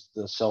as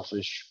the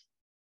selfish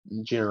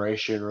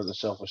generation, or the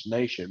selfish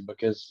nation,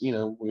 because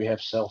we have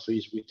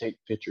selfies, we take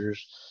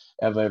pictures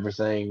of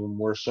everything, and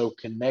we're so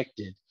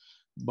connected,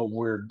 but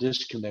we're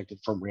disconnected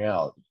from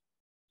reality.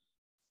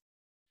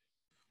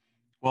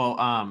 Well,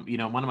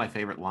 one of my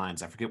favorite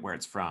lines, I forget where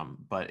it's from,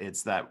 but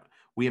it's that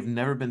we have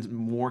never been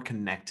more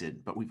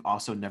connected, but we've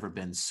also never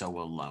been so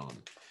alone.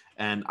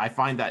 And I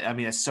find that, I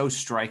mean, it's so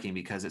striking,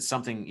 because it's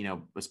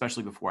something,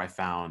 especially before I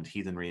found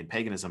heathenry and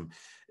paganism,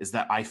 is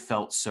that I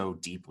felt so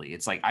deeply.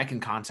 It's like I can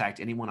contact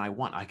anyone I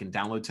want. I can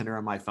download Tinder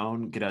on my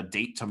phone, get a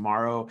date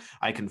tomorrow.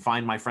 I can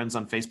find my friends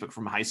on Facebook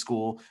from high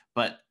school,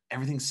 but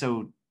everything's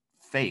so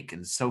fake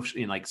and so,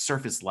 like,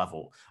 surface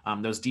level.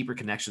 Those deeper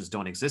connections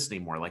don't exist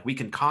anymore. Like, we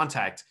can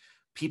contact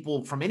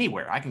people from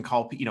anywhere. I can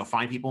call,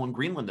 find people in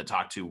Greenland to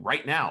talk to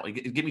right now.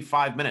 Give me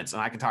 5 minutes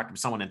and I can talk to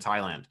someone in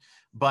Thailand.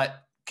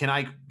 But can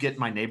I get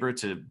my neighbor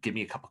to give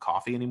me a cup of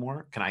coffee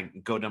anymore? Can I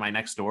go to my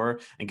next door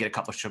and get a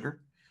cup of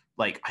sugar?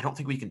 Like, I don't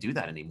think we can do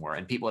that anymore.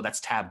 And people, that's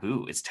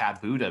taboo. It's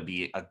taboo to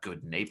be a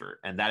good neighbor.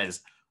 And that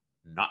is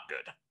not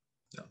good.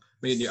 Yeah.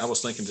 Me and you, I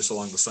was thinking just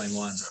along the same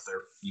lines out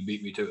there. You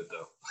beat me to it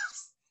though.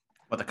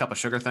 What, the cup of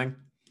sugar thing?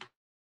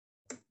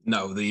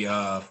 No,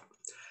 the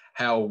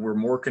how we're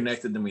more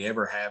connected than we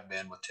ever have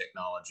been with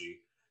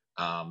technology.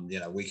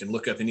 We can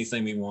look up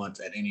anything we want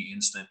at any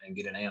instant and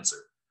get an answer.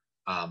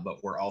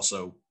 But we're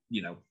also,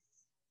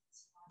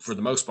 for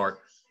the most part,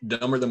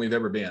 dumber than we've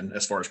ever been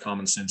as far as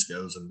common sense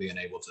goes, and being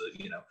able to,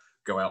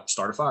 go out and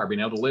start a fire, being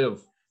able to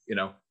live,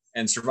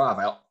 and survive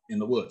out in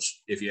the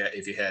woods if you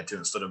had to,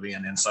 instead of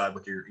being inside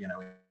with your,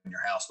 in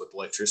your house with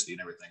electricity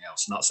and everything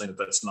else. Not saying that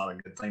that's not a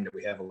good thing that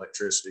we have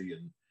electricity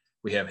and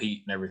we have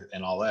heat and everything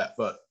and all that,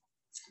 but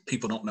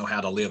people don't know how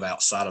to live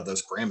outside of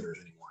those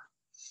parameters anymore.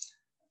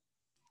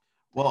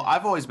 Well,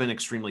 I've always been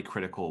extremely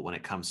critical when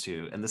it comes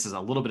to, and this is a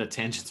little bit of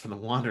tangents from the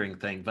wandering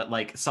thing, but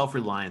like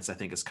self-reliance, I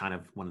think, is kind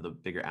of one of the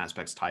bigger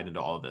aspects tied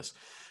into all of this.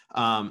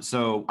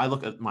 So I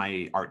look at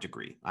my art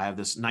degree. I have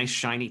this nice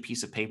shiny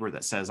piece of paper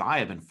that says I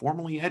have been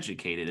formally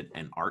educated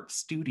in art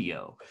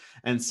studio.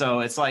 And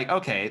so it's like,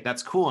 okay,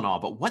 that's cool and all,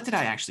 but what did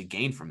I actually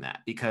gain from that?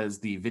 Because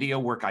the video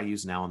work I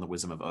use now in the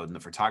Wisdom of Odin, the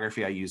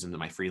photography I use into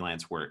my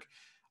freelance work,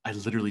 I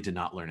literally did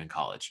not learn in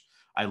college.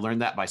 I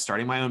learned that by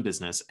starting my own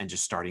business and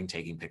just starting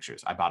taking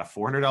pictures. I bought a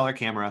 $400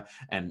 camera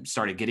and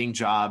started getting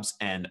jobs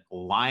and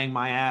lying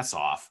my ass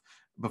off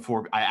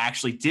before I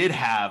actually did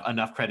have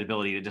enough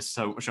credibility to just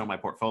show my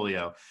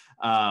portfolio.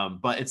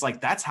 But it's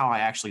like, that's how I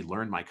actually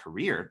learned my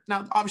career.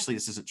 Now, obviously,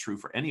 this isn't true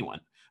for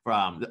anyone.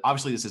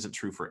 Obviously, this isn't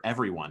true for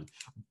everyone.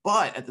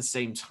 But at the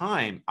same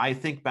time, I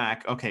think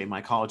back, okay,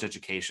 my college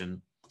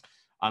education,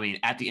 I mean,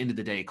 at the end of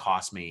the day,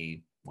 cost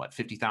me what,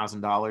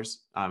 $50,000.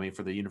 I mean,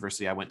 for the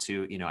university I went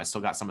to, I still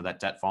got some of that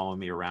debt following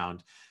me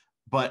around.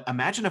 But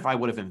imagine if I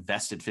would have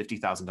invested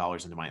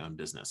 $50,000 into my own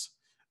business.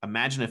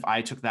 Imagine if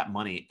I took that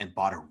money and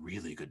bought a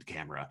really good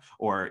camera,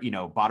 or,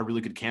 bought a really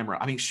good camera.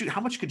 I mean, shoot,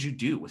 how much could you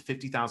do with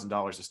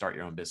 $50,000 to start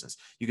your own business?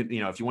 You could,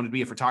 if you wanted to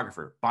be a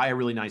photographer, buy a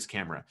really nice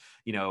camera,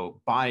 get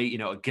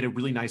a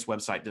really nice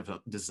website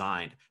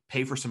designed,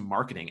 pay for some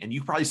marketing, and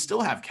you probably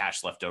still have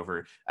cash left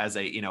over as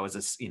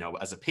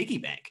a piggy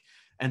bank.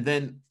 And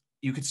then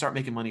you could start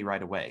making money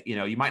right away. You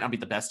know, you might not be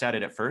the best at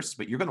it at first,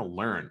 but you're going to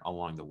learn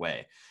along the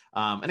way.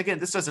 And again,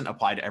 this doesn't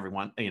apply to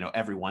everyone. You know,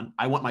 everyone.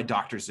 I want my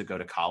doctors to go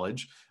to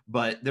college,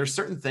 but there's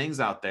certain things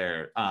out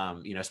there,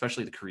 you know,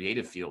 especially the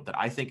creative field, that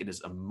I think it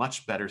is a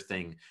much better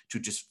thing to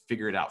just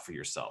figure it out for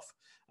yourself.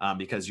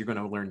 Because you're going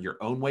to learn your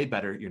own way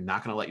better. You're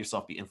not going to let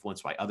yourself be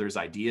influenced by others'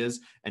 ideas,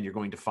 and you're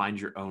going to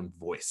find your own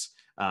voice.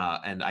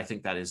 And I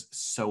think that is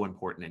so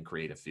important in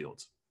creative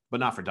fields, but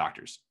not for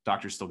doctors.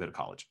 Doctors still go to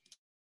college.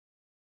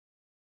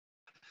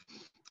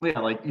 Yeah,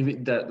 like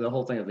the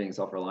whole thing of being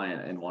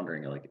self-reliant and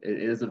wandering, like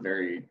it is a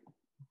very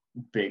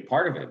big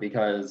part of it,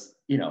 because,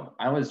 you know,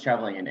 I was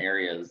traveling in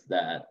areas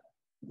that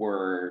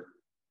were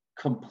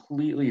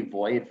completely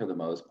void for the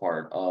most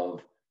part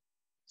of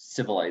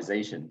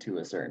civilization to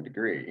a certain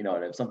degree, you know,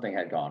 and if something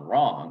had gone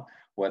wrong,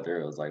 whether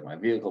it was like my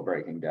vehicle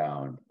breaking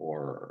down,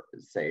 or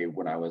say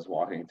when I was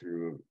walking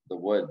through the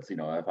woods, you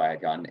know, if I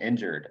had gotten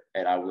injured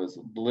and I was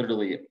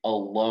literally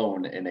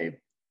alone in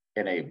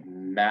a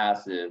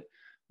massive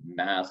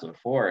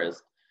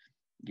forest,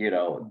 you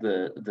know,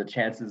 the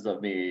chances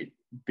of me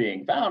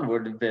being found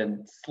would have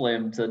been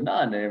slim to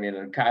none. I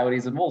mean,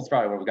 coyotes and wolves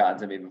probably would have gotten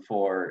to me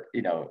before,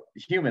 you know,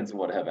 humans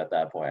would have at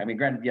that point. I mean,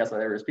 granted, yes,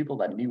 there was people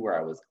that knew where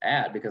I was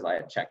at because I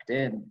had checked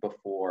in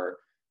before,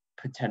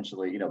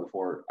 potentially, you know,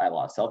 before I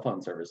lost cell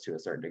phone service to a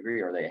certain degree,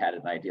 or they had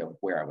an idea of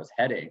where I was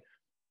heading.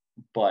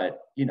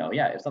 But, you know,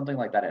 yeah, if something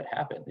like that had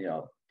happened, you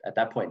know, at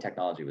that point,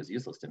 technology was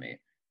useless to me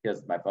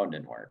because my phone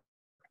didn't work.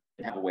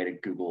 I didn't have a way to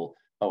Google,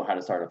 oh, how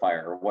to start a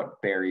fire, or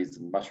what berries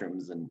and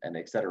mushrooms and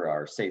et cetera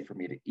are safe for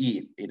me to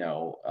eat. You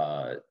know,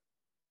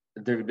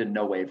 there had been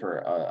no way for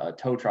a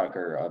tow truck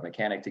or a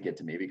mechanic to get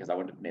to me because I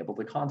wouldn't have been able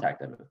to contact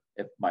them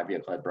if my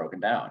vehicle had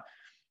broken down.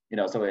 You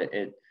know, so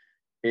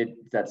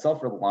that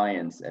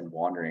self-reliance and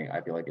wandering,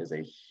 I feel like, is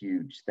a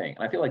huge thing.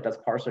 And I feel like that's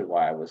partially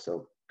why I was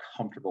so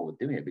comfortable with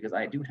doing it, because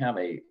I do have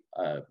I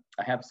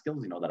have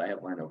skills, you know, that I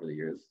have learned over the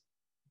years.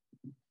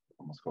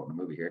 Almost quoting a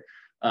movie here.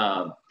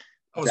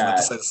 I was about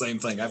to say the same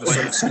thing. I have a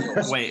set of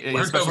skills. Wait,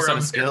 a special set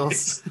of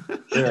skills?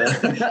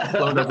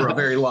 Learned over a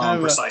very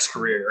long, precise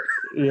career.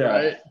 Yeah.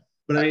 Right.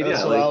 But I mean, That's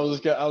yeah, what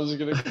like, I was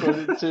gonna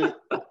quote it too.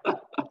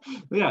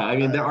 yeah, I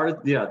mean, there are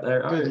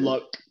Good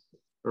luck.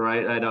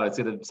 Right. I know it's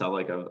gonna sound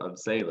like I'm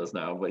saying this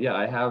now, but yeah,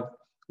 I have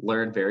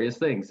learned various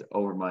things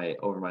over my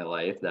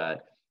life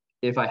that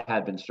if I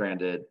had been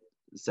stranded,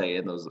 say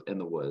in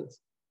the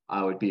woods,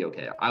 I would be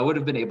okay. I would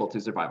have been able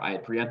to survive. I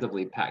had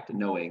preemptively packed,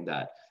 knowing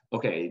that,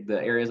 okay, the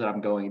areas that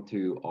I'm going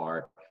to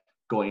are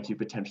going to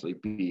potentially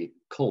be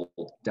cold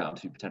down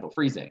to potential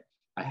freezing.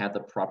 I had the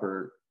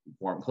proper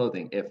warm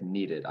clothing if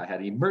needed. I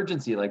had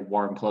emergency like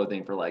warm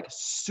clothing for like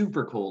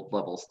super cold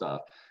level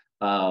stuff.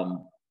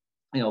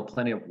 You know,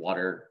 plenty of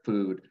water,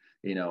 food.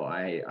 You know,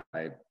 I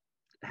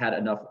had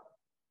enough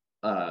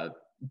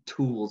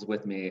tools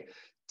with me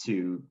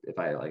to, if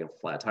I like a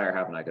flat tire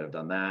happened, I could have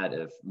done that.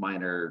 If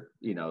minor,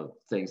 you know,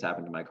 things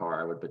happened to my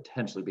car, I would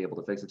potentially be able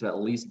to fix it to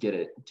at least get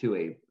it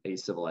to a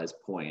civilized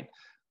point.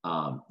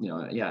 You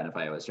know, yeah, and if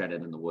I was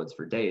stranded in the woods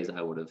for days,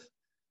 I would have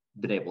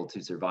been able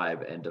to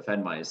survive and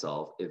defend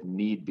myself if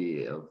need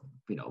be of,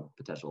 you know,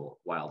 potential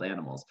wild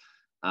animals.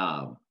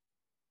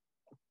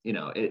 You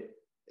know,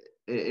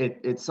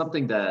 it's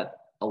something that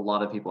a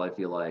lot of people, I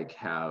feel like,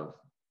 have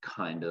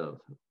kind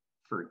of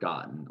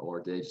forgotten,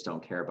 or they just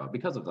don't care about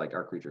because of like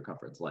our creature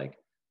comforts, like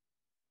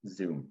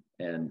Zoom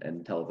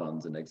and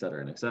telephones and et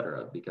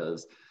cetera,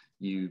 because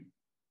you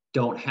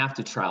don't have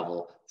to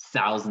travel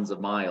thousands of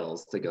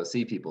miles to go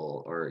see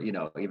people, or, you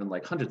know, even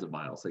like hundreds of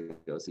miles to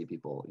go see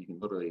people. You can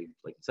literally,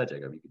 like you said,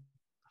 Jacob, you could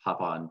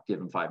hop on, give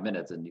them 5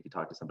 minutes, and you could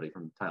talk to somebody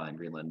from Thailand,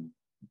 Greenland,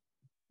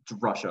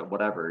 Russia,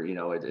 whatever. You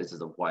know, it's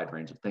just a wide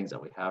range of things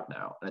that we have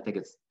now. And I think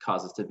it's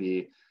caused us to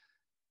be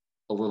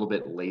a little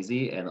bit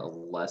lazy and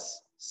less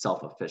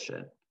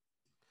self-efficient.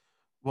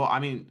 Well, I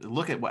mean,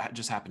 look at what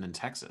just happened in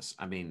Texas.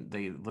 I mean,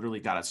 they literally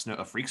got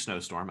a freak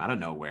snowstorm out of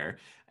nowhere,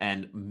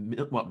 and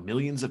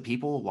millions of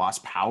people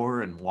lost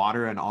power and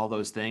water and all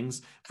those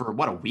things for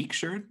what, a week,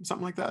 sure,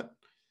 something like that.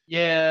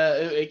 Yeah,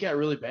 it got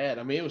really bad.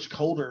 I mean, it was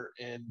colder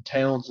in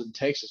towns in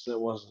Texas than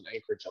it was in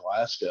Anchorage,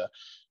 Alaska.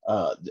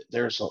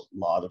 There's a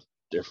lot of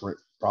different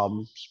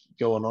problems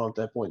going on at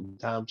that point in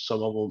time.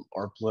 Some of them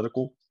are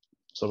political,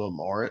 some of them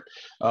aren't.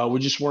 We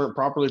just weren't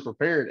properly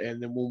prepared,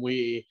 and then when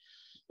we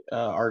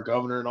our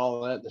governor and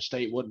all of that, the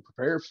state wasn't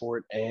prepared for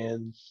it.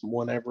 And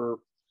whenever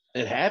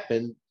it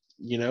happened,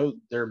 you know,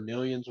 there are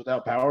millions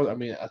without power. I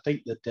mean, I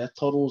think the death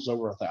total is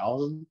over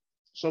 1,000,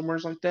 somewhere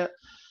like that,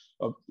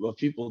 of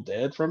people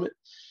dead from it,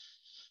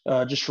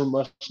 just from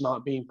us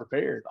not being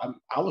prepared.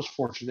 I was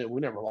fortunate;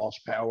 we never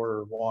lost power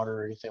or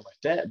water or anything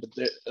like that.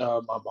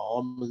 But my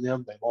mom and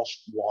them, they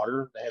lost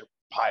water. They had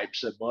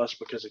pipes that bust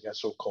because it got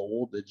so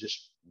cold that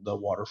just the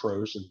water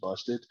froze and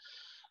busted.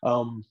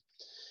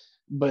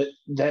 But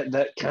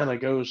that kind of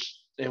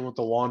goes in with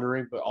the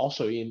wandering, but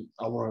also, Ian,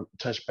 I want to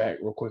touch back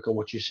real quick on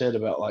what you said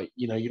about, like,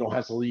 you know, you don't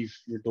have to leave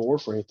your door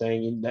for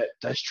anything, and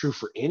that's true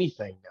for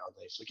anything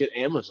nowadays. Look at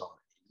Amazon.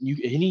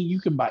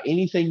 You can buy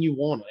anything you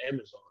want on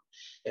Amazon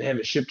and have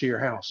it shipped to your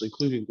house,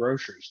 including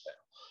groceries now.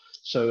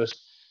 So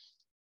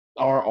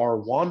our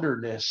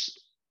wanderness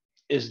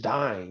is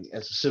dying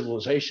as a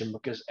civilization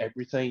because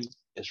everything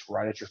is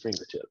right at your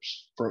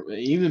fingertips. From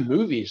even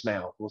movies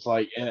now with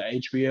like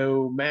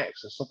HBO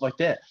Max and stuff like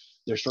that,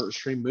 they're starting to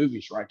stream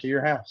movies right to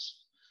your house.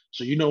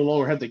 So you no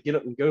longer have to get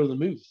up and go to the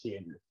movie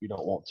theater if you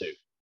don't want to.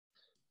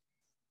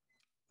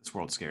 This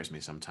world scares me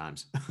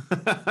sometimes.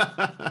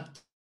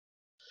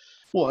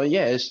 Well,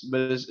 yeah,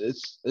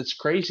 it's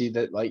crazy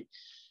that like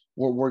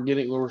we're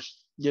getting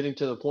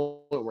to the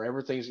point where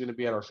everything's going to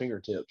be at our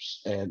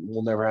fingertips and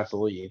we'll never have to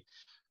leave.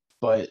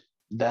 But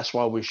that's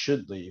why we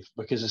should leave,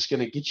 because it's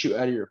going to get you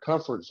out of your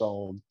comfort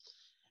zone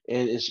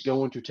and it's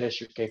going to test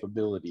your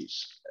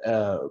capabilities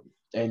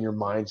and your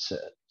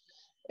mindset.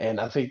 And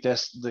I think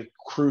that's the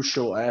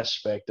crucial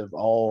aspect of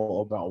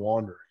all about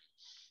wandering,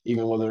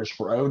 even whether it's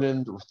for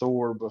Odin or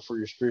Thor, but for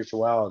your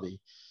spirituality,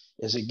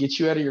 is it gets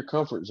you out of your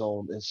comfort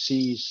zone and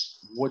sees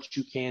what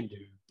you can do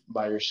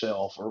by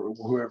yourself or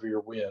whoever you're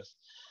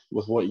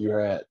with what you're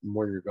at and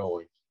where you're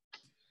going.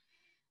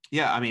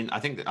 Yeah, I mean, I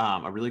think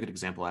a really good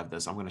example of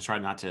this. I'm going to try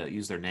not to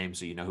use their name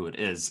so you know who it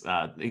is,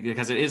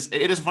 because it is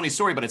a funny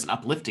story, but it's an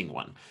uplifting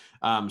one.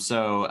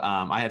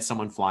 I had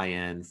someone fly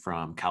in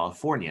from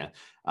California,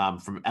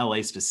 from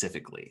LA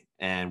specifically,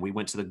 and we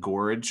went to the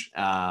Gorge.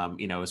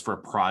 It was for a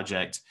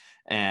project,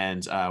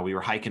 and we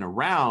were hiking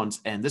around,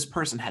 and this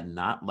person had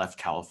not left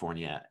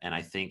California, and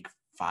I think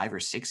 5 or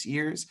 6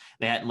 years.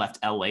 They hadn't left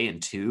LA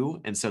in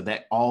 2. And so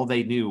that all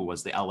they knew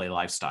was the LA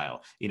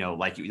lifestyle,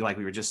 like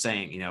we were just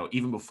saying,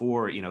 even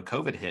before,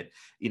 COVID hit,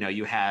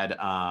 you had,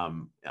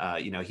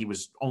 he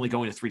was only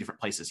going to 3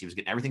 different places. He was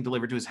getting everything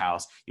delivered to his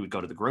house. He would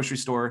go to the grocery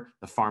store,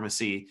 the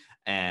pharmacy,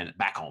 and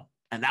back home.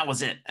 And that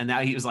was it. And now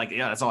he was like,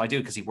 yeah, that's all I do,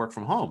 because he worked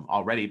from home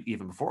already,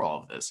 even before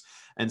all of this.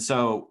 And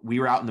so we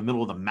were out in the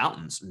middle of the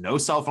mountains, no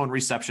cell phone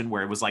reception,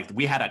 where it was like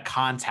we had a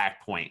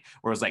contact point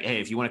where it was like,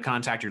 hey, if you want to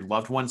contact your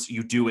loved ones,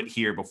 you do it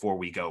here before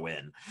we go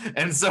in.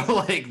 And so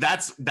like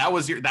that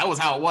was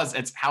how it was.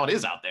 It's how it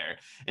is out there.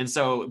 And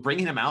so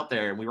bringing him out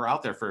there, and we were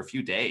out there for a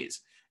few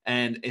days.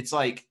 And it's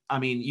like, I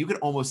mean, you could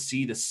almost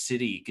see the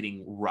city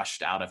getting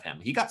rushed out of him.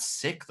 He got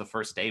sick the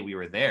first day we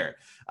were there,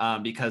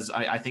 because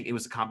I think it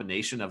was a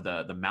combination of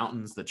the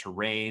mountains, the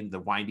terrain, the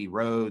windy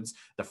roads,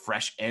 the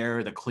fresh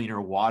air, the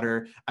cleaner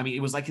water. I mean, it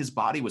was like his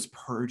body was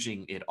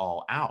purging it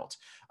all out.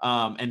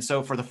 And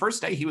so for the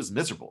first day, he was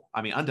miserable.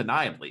 I mean,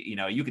 undeniably,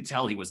 you could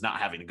tell he was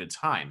not having a good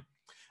time.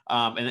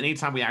 And then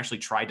anytime we actually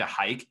tried to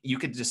hike, you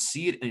could just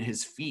see it in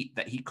his feet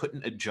that he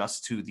couldn't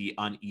adjust to the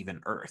uneven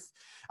earth.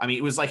 I mean,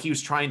 it was like he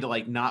was trying to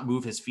like not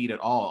move his feet at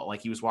all.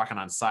 Like he was walking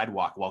on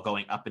sidewalk while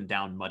going up and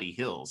down muddy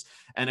hills.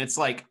 And it's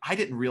like, I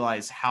didn't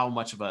realize how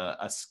much of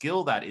a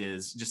skill that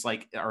is, just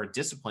like our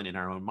discipline in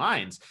our own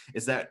minds,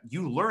 is that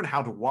you learn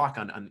how to walk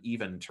on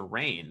uneven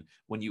terrain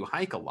when you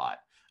hike a lot,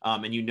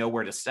 and you know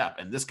where to step.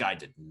 And this guy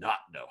did not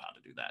know how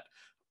to do that.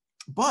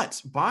 But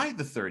by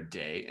the 3rd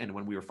day, and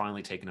when we were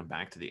finally taking him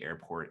back to the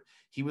airport,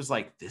 he was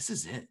like, this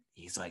is it.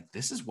 He's like,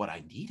 this is what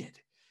I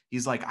needed.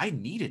 He's like, I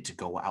needed to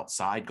go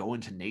outside, go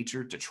into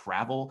nature, to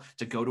travel,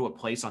 to go to a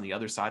place on the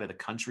other side of the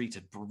country,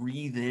 to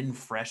breathe in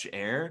fresh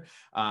air,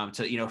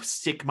 to,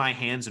 stick my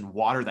hands in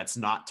water that's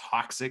not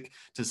toxic,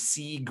 to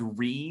see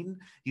green.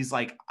 He's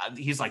like,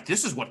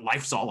 this is what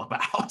life's all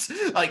about.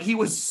 Like he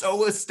was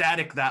so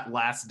ecstatic that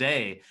last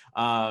day,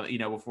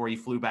 before he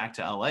flew back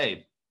to LA.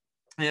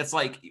 And it's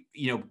like,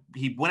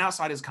 he went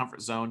outside his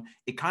comfort zone.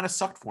 It kind of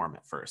sucked for him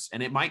at first.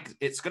 And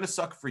it's going to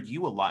suck for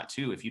you a lot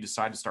too, if you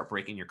decide to start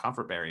breaking your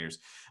comfort barriers.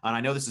 And I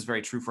know this is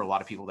very true for a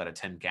lot of people that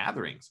attend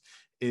gatherings,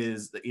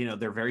 is that,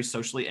 they're very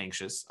socially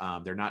anxious.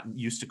 They're not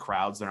used to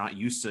crowds. They're not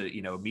used to,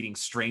 meeting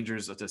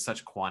strangers to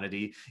such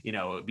quantity,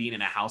 being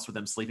in a house with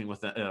them, sleeping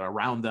with them,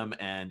 around them,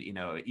 and,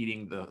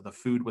 eating the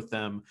food with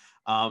them.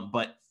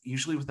 But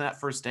usually within that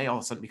first day, all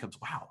of a sudden it becomes,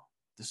 wow,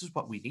 this is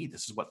what we need.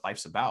 This is what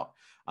life's about.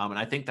 And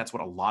I think that's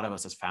what a lot of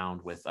us has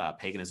found with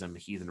paganism,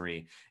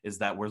 heathenry, is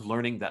that we're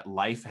learning that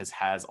life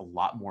has a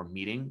lot more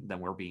meaning than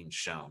we're being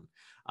shown.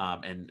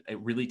 And it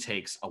really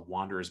takes a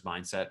wanderer's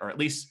mindset, or at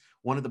least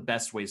one of the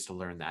best ways to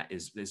learn that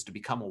is to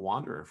become a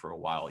wanderer for a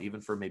while,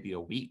 even for maybe a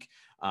week,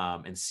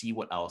 and see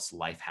what else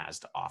life has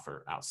to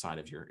offer outside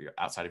of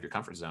your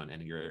comfort zone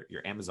and your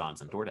Amazons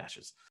and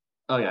DoorDashes.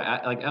 Oh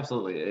yeah, like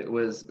absolutely. It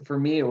was, for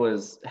me, it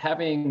was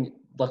having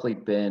luckily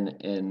been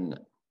in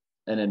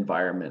an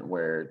environment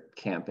where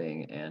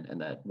camping and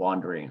that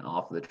wandering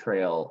off the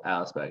trail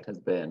aspect has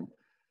been,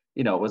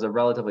 was a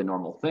relatively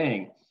normal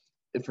thing.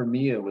 For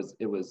me, it was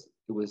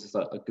just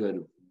a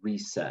good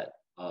reset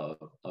of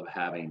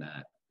having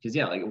that. Because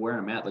yeah, like where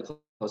I'm at, the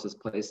closest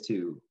place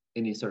to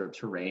any sort of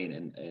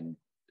terrain and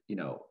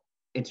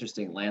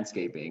interesting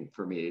landscaping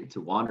for me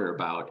to wander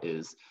about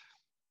is,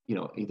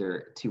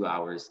 either 2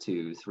 hours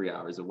to 3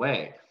 hours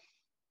away.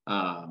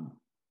 And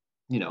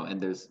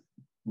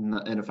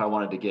if I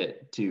wanted to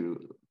get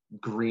to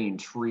green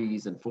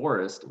trees and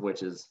forest,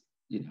 which is,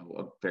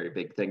 a very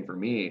big thing for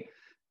me,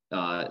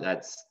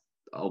 that's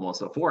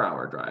almost a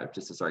 4-hour drive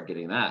just to start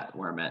getting that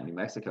where I'm at in New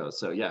Mexico.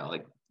 So yeah,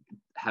 like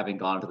having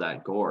gone to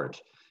that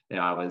gorge,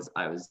 I was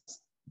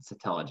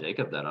telling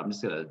Jacob that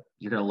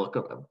you're gonna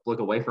look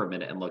away for a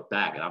minute and look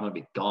back, and I'm gonna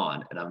be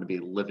gone, and I'm gonna be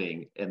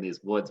living in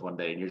these woods one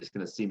day, and you're just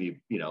gonna see me,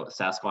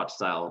 Sasquatch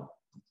style,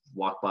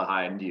 walk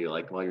behind you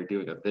like while you're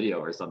doing a video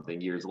or something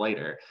years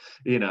later.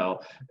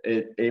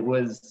 It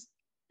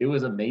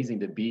was amazing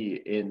to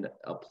be in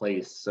a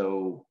place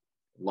so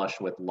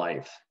lush with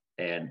life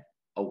and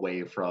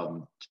away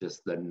from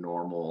just the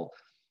normal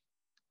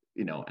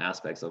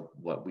aspects of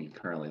what we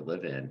currently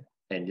live in.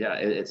 And yeah,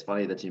 it's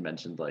funny that you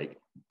mentioned like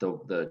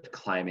the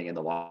climbing and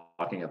the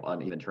walking of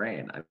uneven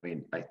terrain. I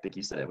mean, I think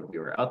you said it when we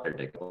were out there,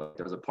 Dick.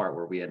 There was a part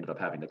where we ended up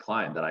having to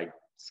climb that I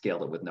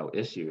scaled it with no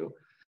issue,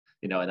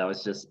 and that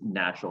was just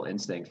natural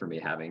instinct for me,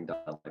 having done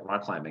like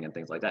rock climbing and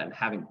things like that, and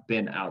having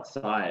been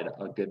outside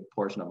a good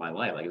portion of my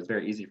life. Like, it was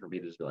very easy for me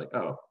to just be like,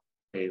 oh,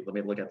 hey, let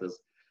me look at this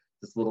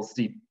little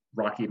steep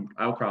rocky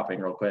outcropping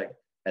real quick,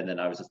 and then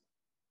I was just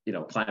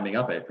climbing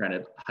up it.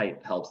 Granted, height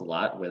helps a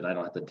lot when I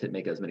don't have to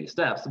make as many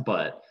steps,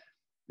 but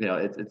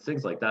it's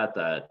things like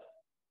that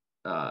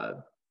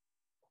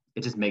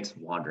it just makes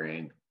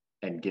wandering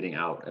and getting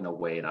out and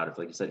away and out of,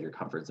 like you said, your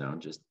comfort zone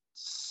just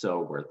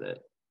so worth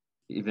it,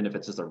 even if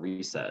it's just a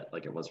reset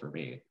like it was for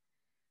me.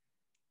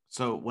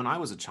 So when I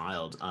was a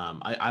child,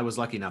 I was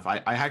lucky enough.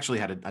 I actually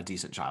had a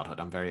decent childhood.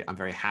 I'm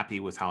very happy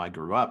with how I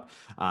grew up.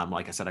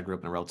 Like I said, I grew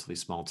up in a relatively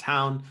small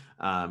town.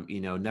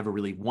 Never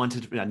really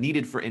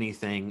needed for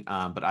anything,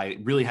 but I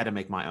really had to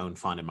make my own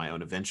fun and my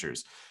own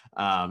adventures.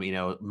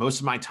 Most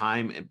of my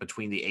time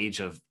between the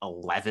age of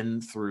 11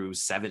 through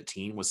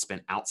 17 was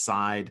spent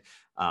outside,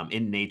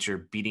 in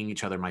nature, beating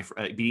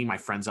my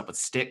friends up with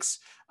sticks,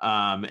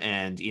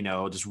 and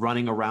just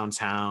running around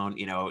town.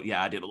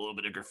 I did a little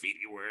bit of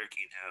graffiti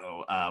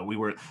work. We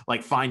were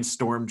like find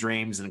storm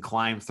drains and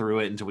climb through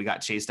it until we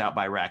got chased out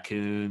by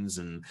raccoons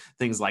and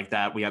things like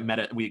that.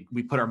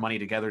 We put our money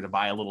together to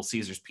buy a Little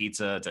Caesars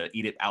pizza to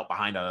eat it out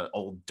behind an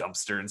old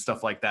dumpster and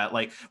stuff like that.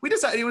 Like, we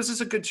decided it was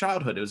just a good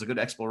childhood. It was a good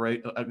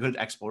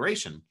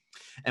exploration.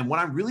 And what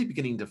I'm really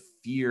beginning to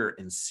fear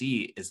and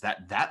see is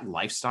that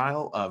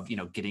lifestyle of,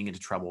 getting into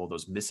trouble,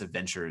 those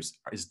misadventures,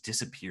 is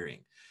disappearing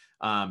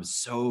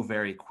so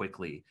very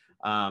quickly.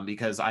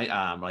 Because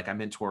I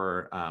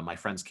mentor my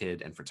friend's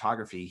kid in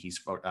photography.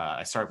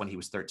 I started when he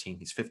was 13.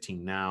 He's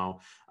 15 now.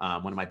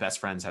 One of my best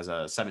friends has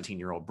a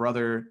 17-year-old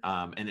brother.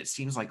 And it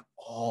seems like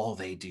all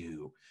they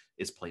do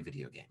is play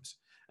video games.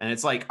 And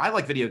it's like, I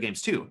like video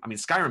games too. I mean,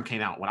 Skyrim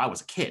came out when I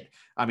was a kid.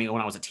 I mean,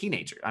 when I was a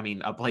teenager. I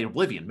mean, I played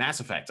Oblivion, Mass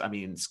Effect. I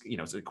mean,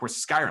 of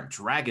course, Skyrim,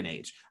 Dragon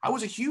Age. I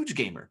was a huge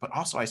gamer, but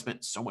also I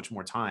spent so much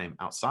more time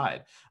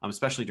outside,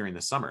 especially during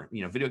the summer.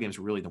 Video games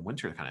were really the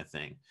winter kind of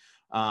thing.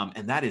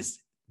 And that is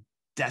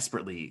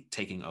desperately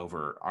taking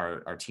over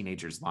our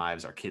teenagers'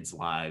 lives, our kids'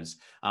 lives.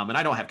 And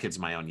I don't have kids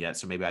of my own yet,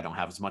 so maybe I don't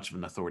have as much of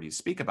an authority to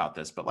speak about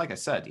this. But like I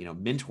said,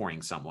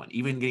 mentoring someone,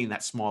 even getting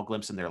that small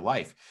glimpse in their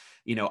life.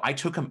 I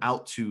took him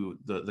out to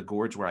the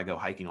gorge where I go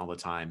hiking all the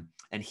time,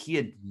 and he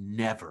had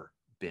never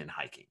been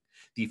hiking.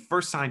 The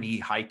first time he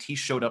hiked, he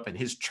showed up in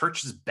his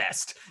church's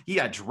best. He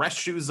had dress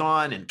shoes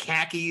on and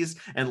khakis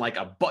and like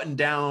a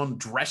button-down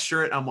dress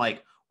shirt. I'm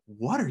like,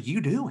 what are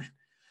you doing?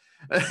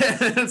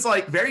 It's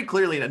like very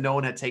clearly that no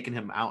one had taken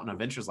him out on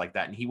adventures like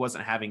that, and he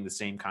wasn't having the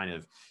same kind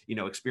of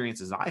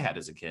experiences I had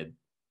as a kid.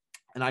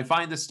 And I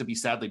find this to be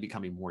sadly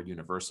becoming more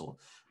universal.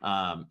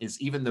 Is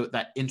even though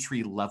that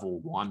entry level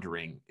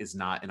wandering is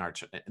not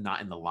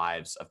in the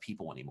lives of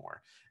people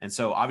anymore. And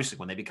so obviously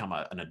when they become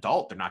an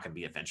adult, they're not going to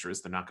be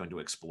adventurous. They're not going to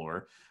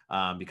explore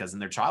because in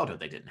their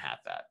childhood they didn't have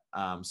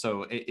that.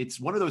 So it's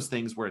one of those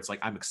things where it's like,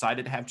 I'm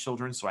excited to have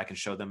children so I can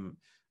show them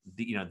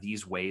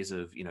these ways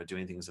of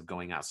doing things, of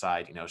going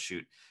outside,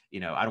 shoot,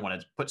 I don't want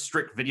to put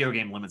strict video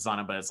game limits on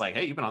them, but it's like,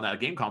 hey, you've been on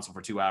that game console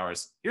for 2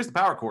 hours, here's the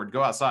power cord,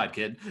 go outside,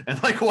 kid,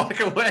 and like walk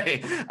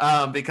away.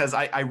 Because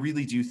I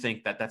really do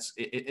think that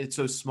it's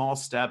those small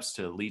steps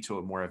to lead to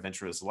a more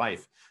adventurous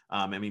life.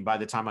 I mean, by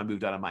the time I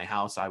moved out of my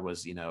house, I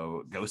was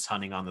ghost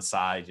hunting on the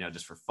side,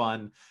 just for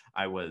fun.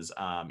 I was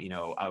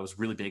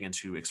really big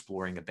into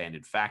exploring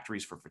abandoned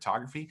factories for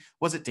photography.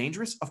 Was it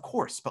dangerous? Of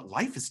course, but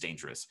life is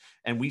dangerous,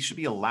 and we should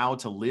be allowed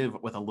to live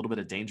with a little bit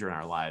of danger in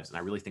our lives. And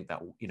I really think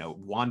that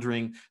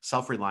wandering,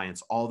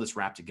 self-reliance, all this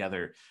wrapped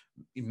together,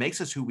 it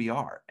makes us who we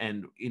are.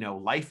 And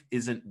life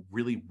isn't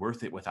really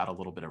worth it without a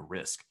little bit of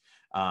risk.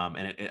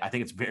 And I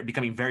think it's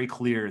becoming very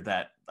clear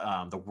that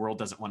the world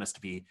doesn't want us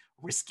to be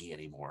risky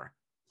anymore.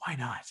 Why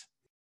not?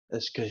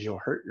 That's because you'll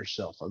hurt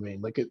yourself. I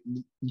mean,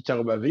 you talk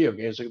about video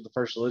games. Look at the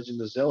first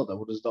Legend of Zelda.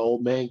 What does the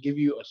old man give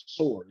you? A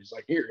sword. He's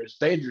like, here, it's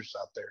dangerous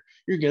out there.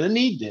 You're gonna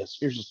need this.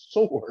 Here's a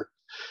sword.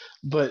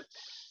 But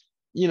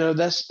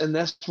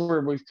that's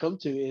where we've come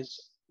to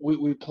is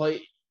we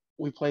played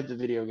the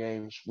video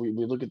games. We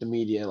look at the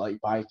media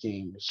like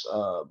Vikings,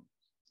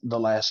 The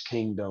Last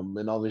Kingdom,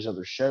 and all these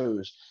other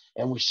shows,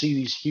 and we see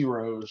these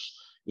heroes.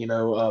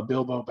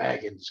 Bilbo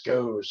Baggins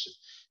goes.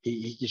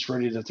 He gets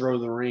ready to throw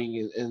the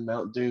ring in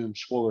Mount Doom.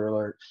 Spoiler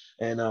alert.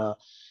 And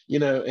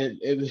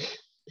and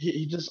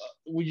he just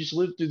we just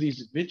lived through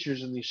these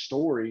adventures and these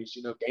stories.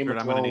 You know, Game Kurt,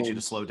 of I'm Thrones. going to need you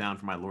to slow down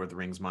for my Lord of the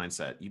Rings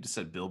mindset. You just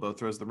said Bilbo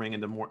throws the ring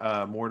into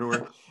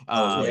Mordor.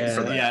 I was waiting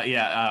for that.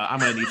 Yeah. I'm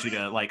going to need you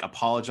to like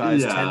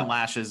apologize, Yeah. 10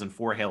 lashes and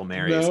 4 Hail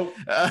Marys. No,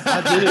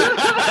 I did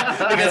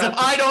it. Because if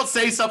I don't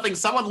say something,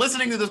 someone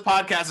listening to this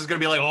podcast is going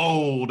to be like,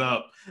 hold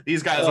up.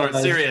 These guys aren't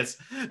serious.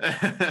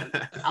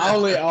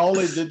 I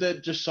only did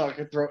that just so I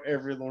could throw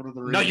every Lord of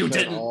the Rings. No, you fan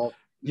didn't. off.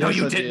 No, Yes,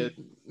 you I didn't.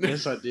 did.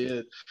 Yes, I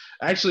did.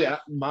 Actually,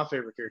 my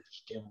favorite character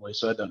is Gimli,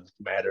 so it doesn't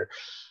matter.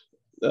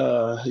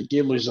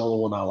 Gimli's the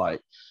only one I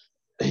like.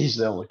 He's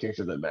the only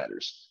character that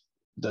matters.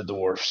 The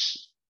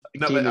dwarfs.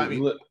 No, Gimli, but I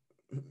mean,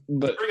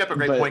 but you bring up a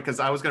great point, because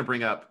I was going to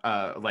bring up,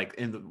 like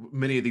in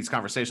many of these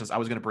conversations, I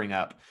was going to bring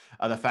up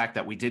the fact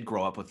that we did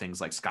grow up with things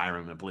like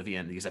Skyrim,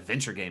 Oblivion, these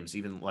adventure games,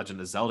 even Legend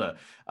of Zelda.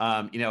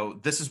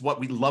 This is what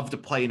we love to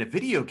play in a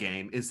video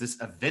game, is this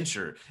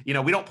adventure. We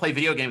don't play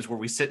video games where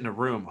we sit in a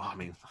room. Oh, I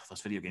mean, those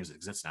video games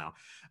exist now,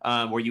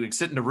 where you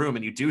sit in a room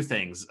and you do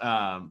things.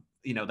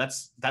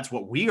 That's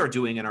what we are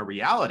doing in our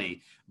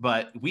reality.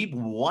 But we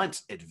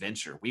want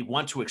adventure. We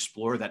want to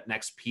explore that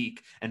next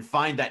peak and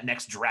find that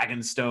next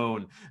dragon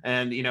stone,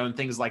 and and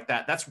things like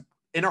that. That's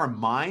in our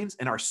minds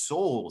and our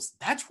souls.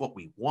 That's what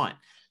we want.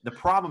 The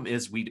problem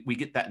is we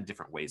get that in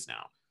different ways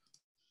now.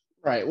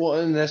 right. Well,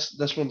 and that's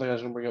one thing I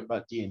was going to bring up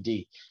about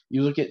D&D.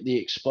 You look at the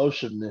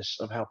explosiveness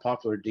of how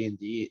popular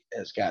D&D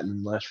has gotten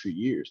in the last few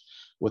years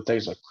with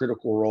things like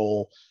Critical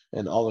Role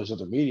and all those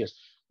other medias,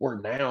 where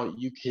now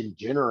you can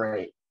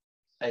generate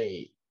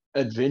a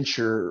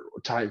adventure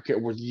type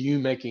with you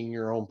making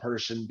your own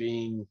person,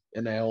 being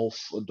an elf,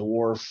 a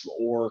dwarf,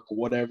 orc,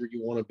 whatever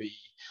you want to be,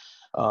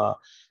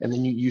 and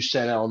then you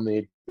set out on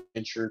the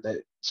adventure that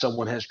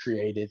someone has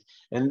created,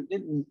 and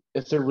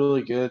if they're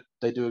really good,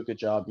 they do a good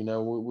job.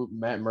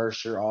 Matt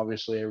Mercer,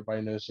 obviously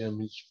everybody knows him,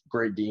 he's a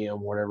great DM,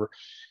 whatever,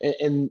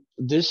 and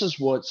this is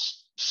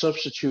what's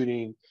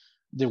substituting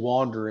the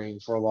wandering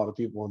for a lot of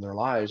people in their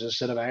lives,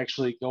 instead of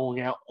actually going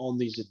out on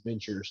these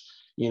adventures.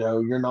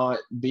 You're not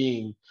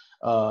being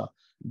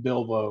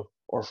Bilbo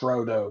or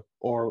Frodo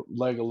or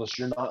Legolas.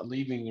 You're not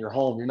leaving your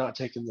home. You're not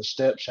taking the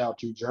steps out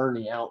to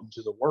journey out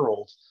into the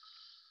world.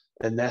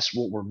 And that's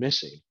what we're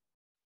missing.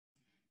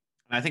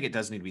 And I think it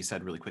does need to be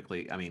said really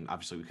quickly. I mean,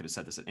 obviously we could have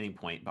said this at any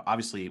point, but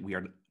obviously we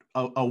are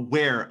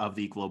aware of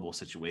the global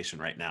situation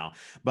right now.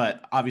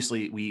 But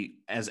obviously we,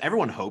 as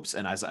everyone hopes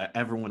and as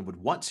everyone would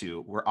want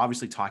to, we're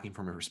obviously talking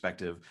from a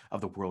perspective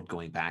of the world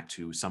going back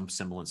to some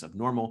semblance of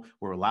normal.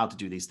 We're allowed to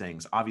do these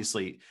things.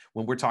 Obviously,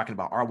 when we're talking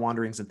about our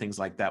wanderings and things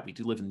like that, we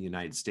do live in the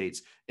United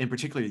States. In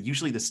particular,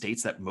 usually the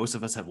states that most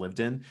of us have lived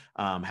in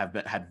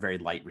had very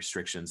light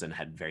restrictions and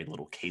had very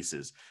little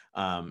cases.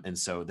 And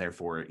so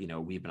therefore,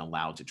 we've been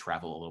allowed to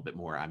travel a little bit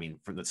more. I mean,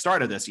 from the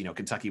start of this,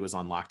 Kentucky was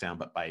on lockdown,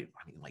 but by,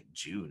 like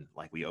June,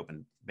 like we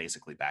opened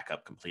basically back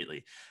up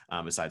completely,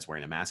 besides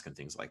wearing a mask and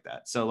things like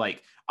that. So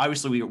like,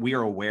 obviously we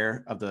are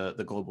aware of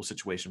the global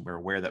situation. We're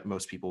aware that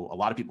a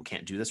lot of people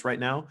can't do this right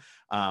now.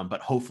 But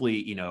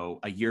hopefully,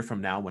 a year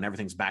from now, when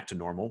everything's back to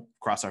normal,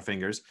 cross our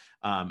fingers,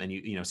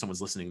 and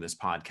someone's listening to this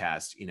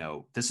podcast,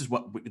 this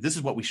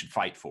is what we should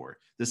fight for.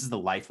 This is the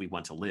life we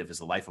want to live, is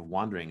a life of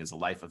wandering, is a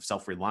life of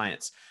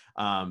self-reliance.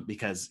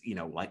 Because,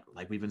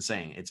 like we've been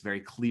saying, it's very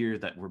clear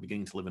that we're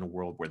beginning to live in a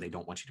world where they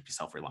don't want you to be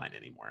self-reliant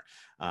anymore.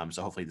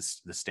 So hopefully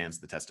this stands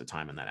the test of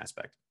time in that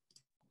aspect.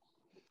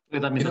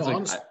 I mean,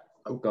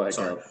 go ahead.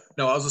 Sorry.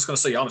 No, I was just going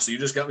to say, honestly, you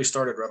just got me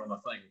started right on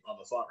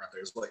the thought right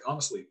there. It's like,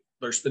 honestly,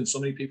 there's been so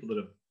many people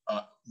that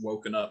have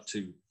woken up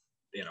to,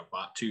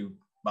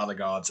 by the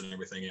gods and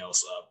everything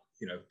else,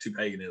 to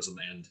paganism,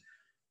 and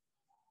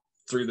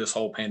through this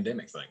whole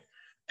pandemic thing.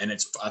 And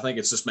I think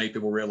it's just made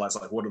people realize,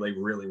 like, what do they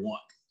really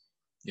want?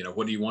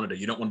 What do you want to do?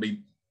 You don't want to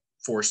be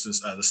forced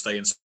to stay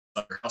inside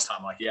your house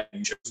time. Like, yeah,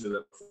 you chose to do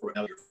that before, but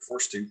now you're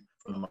forced to,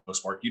 for the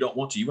most part. You don't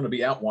want to. You want to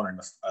be out wandering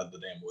the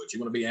damn woods. You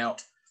want to be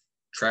out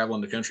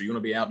traveling the country. You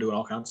want to be out doing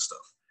all kinds of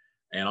stuff.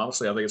 And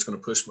honestly, I think it's going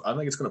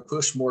to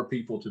push more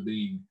people to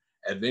be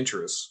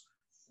adventurous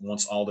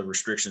once all the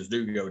restrictions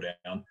do go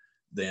down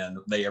than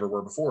they ever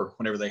were before,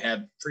 whenever they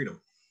had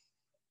freedom.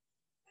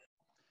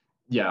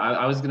 Yeah,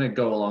 I was going to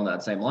go along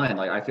that same line.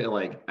 Like, I feel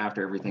like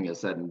after everything is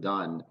said and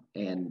done,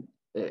 and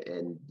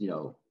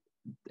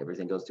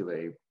everything goes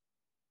to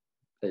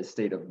a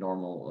state of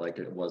normal like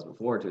it was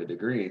before, to a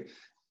degree,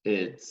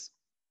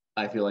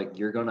 I feel like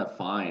you're going to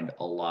find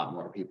a lot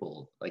more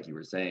people, like you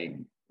were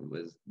saying,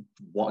 was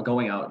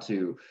going out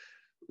to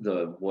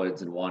the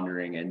woods and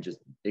wandering and just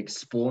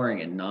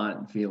exploring, and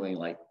not feeling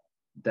like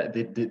that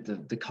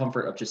the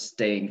comfort of just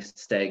staying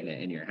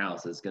stagnant in your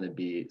house is going to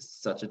be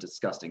such a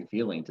disgusting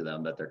feeling to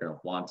them, that they're going to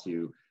want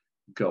to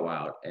go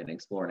out and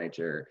explore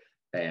nature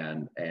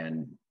and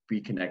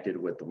be connected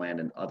with the land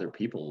and other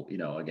people.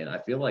 Again, I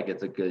feel like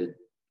it's a good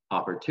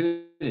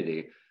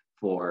opportunity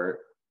for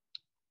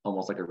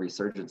almost like a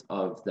resurgence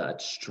of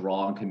that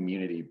strong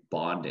community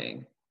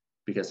bonding,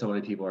 because so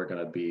many people are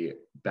going to be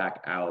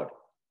back out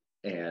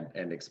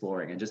and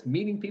exploring and just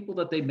meeting people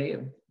that they may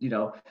have,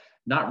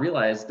 not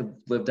realized to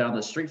live down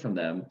the street from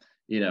them,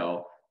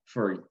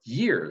 for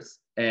years,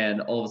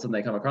 and all of a sudden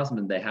they come across them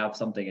and they have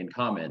something in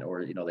common,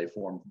 or they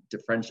form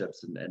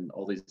friendships and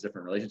all these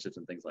different relationships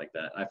and things like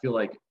that. I feel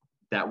like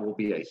that will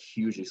be a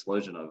huge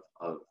explosion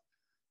of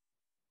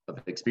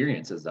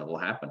experiences that will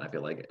happen, I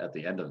feel like, at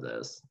the end of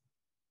this.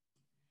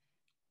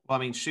 Well,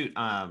 I mean, shoot,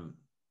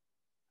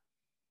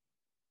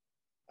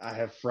 I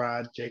have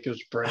fried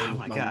Jacob's brain oh with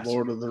my my gosh.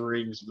 Lord of the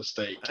Rings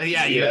mistake.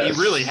 Yeah, Yes.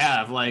 you really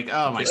have. Like,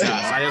 oh my gosh,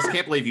 I just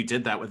can't believe you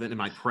did that with it in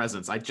my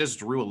presence. I just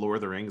drew a Lord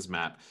of the Rings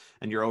map,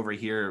 and you're over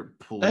here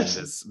pulling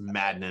this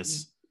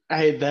madness.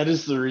 Hey, that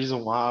is the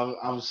reason why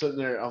I was sitting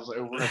there. I was like,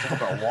 we're going to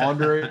talk about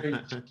wandering,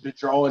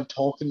 drawing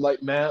Tolkien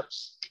like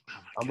maps. Oh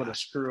I'm going to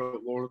screw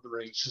up Lord of the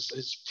Rings.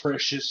 It's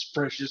precious,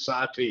 precious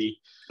IP.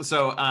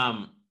 So,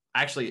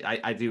 actually, I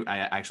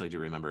actually do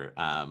remember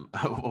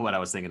what I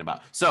was thinking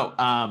about.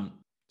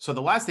 So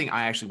the last thing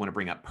I actually want to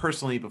bring up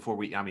personally before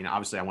I mean,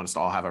 obviously I want us to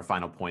all have our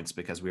final points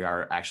because we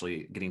are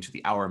actually getting to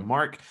the hour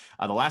mark.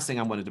 The last thing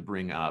I wanted to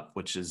bring up,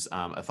 which is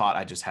a thought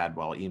I just had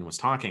while Ian was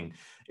talking,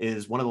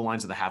 is one of the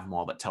lines of the Have 'Em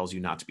All that tells you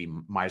not to be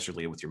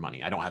miserly with your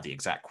money. I don't have the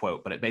exact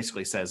quote, but it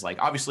basically says, like,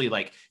 obviously,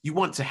 like, you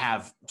want to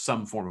have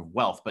some form of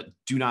wealth, but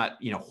do not,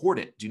 hoard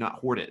it. Do not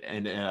hoard it.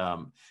 And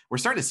we're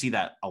starting to see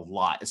that a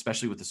lot,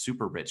 especially with the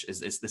super rich,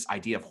 is this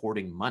idea of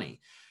hoarding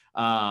money.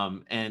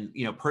 And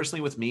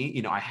personally with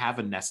me, I have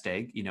a nest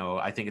egg.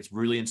 I think it's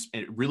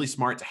really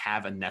smart to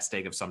have a nest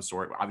egg of some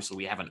sort. Obviously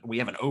we have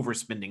an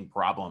overspending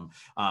problem,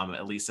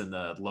 at least in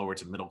the lower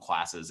to middle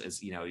classes,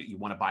 is you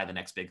want to buy the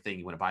next big thing,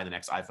 you want to buy the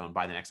next iPhone,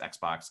 buy the next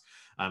Xbox,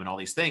 and all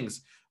these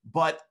things.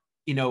 But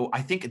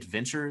I think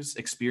adventures,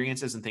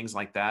 experiences, and things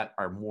like that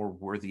are more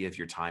worthy of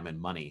your time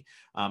and money.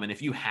 And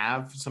if you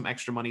have some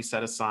extra money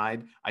set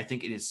aside, I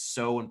think it is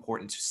so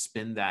important to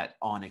spend that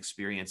on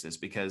experiences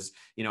because,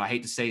 I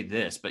hate to say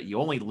this, but you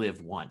only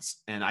live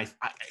once. And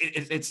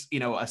it's,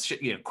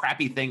 a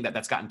crappy thing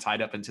that's gotten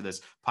tied up into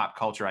this pop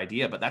culture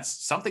idea, but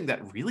that's something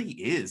that really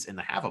is in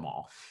the Have 'Em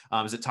All.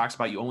 As it talks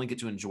about, you only get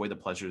to enjoy the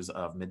pleasures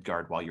of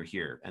Midgard while you're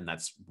here. And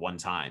that's one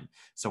time.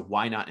 So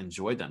why not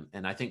enjoy them?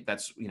 And I think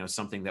that's,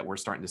 something that we're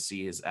starting to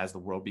see is as the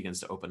world begins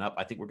to open up,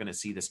 I think we're going to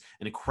see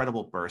an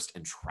incredible burst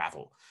in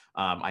travel.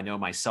 I know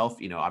myself,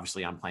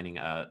 obviously I'm planning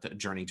a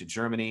journey to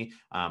Germany.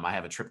 I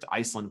have a trip to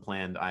Iceland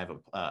planned. I have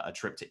a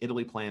trip to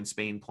Italy planned,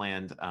 Spain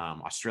planned,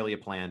 Australia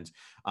planned.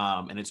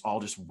 And it's all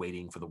just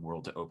waiting for the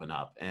world to open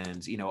up.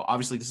 And,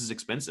 obviously this is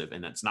expensive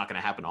and it's not going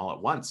to happen all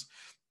at once.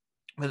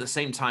 But at the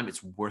same time,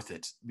 it's worth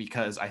it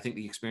because I think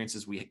the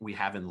experiences we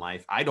have in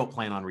life, I don't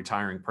plan on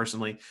retiring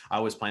personally. I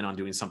always plan on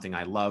doing something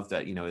I love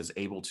that, is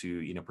able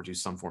to,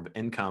 produce some form of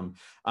income.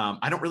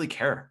 I don't really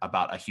care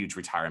about a huge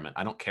retirement.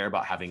 I don't care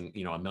about having,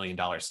 $1 million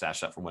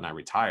stashed up for when I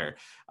retire.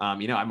 I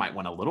might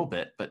want a little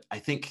bit, but I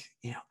think,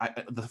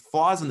 the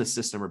flaws in the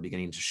system are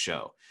beginning to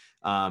show.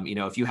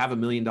 If you have $1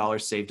 million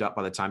saved up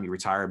by the time you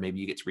retire,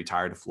 maybe you get to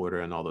retire to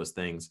Florida and all those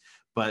things.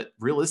 But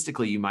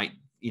realistically, you might,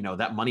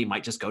 that money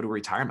might just go to a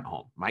retirement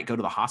home, might go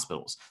to the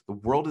hospitals. The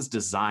world is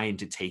designed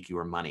to take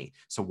your money.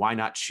 So why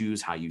not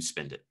choose how you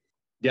spend it?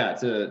 Yeah,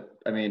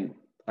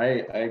 I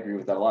agree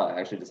with that a lot.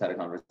 I actually just had a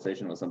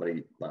conversation with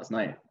somebody last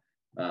night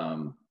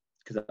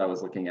because I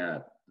was looking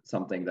at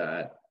something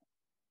that,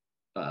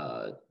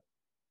 I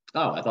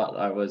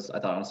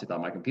honestly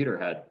thought my computer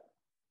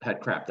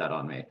had crapped out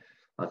on me.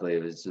 Luckily,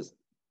 it was just,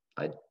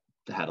 I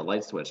had a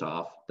light switch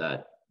off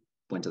that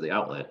went to the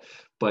outlet,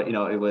 but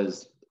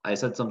I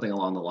said something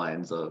along the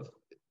lines of,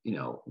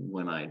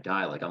 when I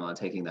die, like, I'm not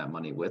taking that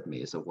money with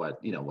me. So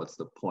what's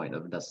the point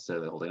of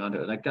necessarily holding on to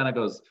it? And it kind of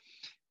goes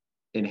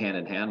in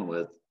hand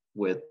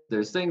with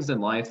there's things in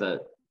life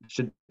that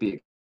should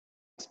be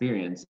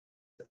experienced.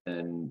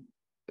 And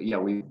yeah,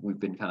 we've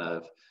been kind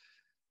of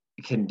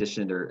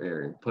conditioned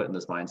or put in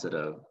this mindset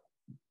of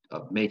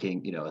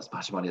making, as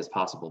much money as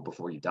possible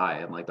before you die.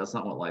 And like, that's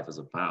not what life is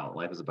about.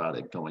 Life is about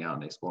it going out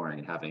and exploring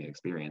and having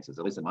experiences,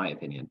 at least in my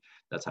opinion.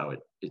 That's how it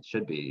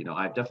should be.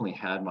 I've definitely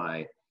had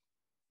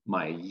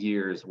my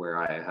years where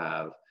I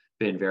have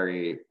been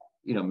very,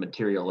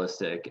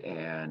 materialistic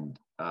and,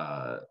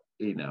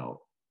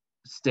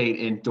 stayed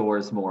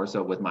indoors more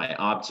so with my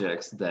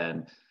objects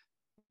than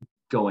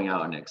going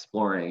out and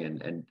exploring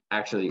and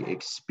actually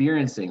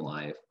experiencing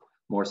life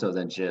more so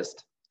than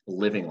just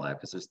living life,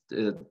 because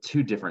there's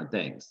two different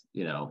things.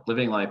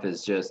 Living life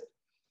is just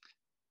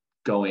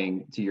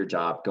going to your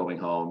job, going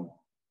home,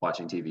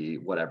 watching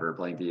TV, whatever,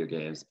 playing video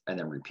games, and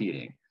then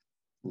repeating.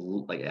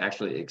 Like,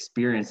 actually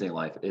experiencing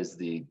life is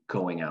the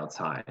going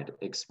outside,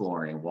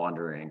 exploring,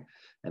 wandering,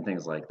 and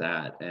things like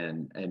that,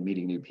 and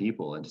meeting new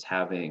people and just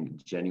having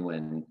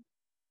genuine,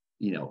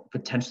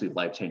 potentially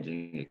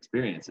life-changing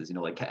experiences.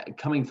 Like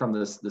coming from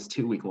this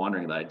 2-week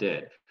wandering that I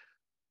did,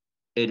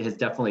 it has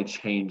definitely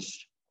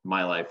changed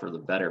my life for the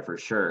better, for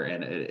sure.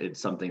 And it's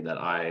something that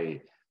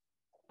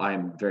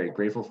I'm very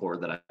grateful for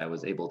that I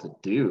was able to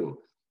do,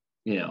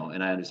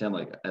 and I understand,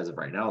 like, as of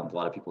right now, a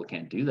lot of people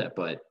can't do that,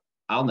 but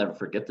I'll never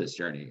forget this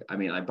journey. I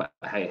mean,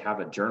 I have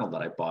a journal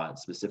that I bought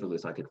specifically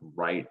so I could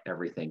write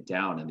everything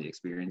down and the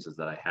experiences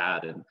that I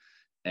had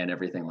and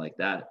everything like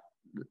that.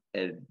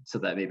 And so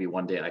that maybe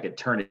one day I could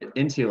turn it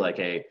into like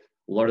a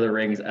Lord of the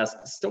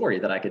Rings-esque story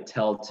that I could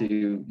tell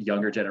to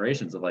younger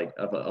generations of like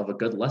of a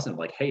good lesson.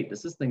 Like, hey,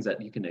 this is things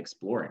that you can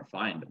explore and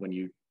find when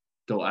you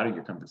go out of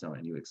your comfort zone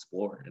and you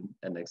explore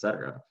and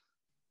etc.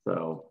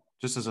 So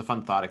just as a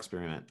fun thought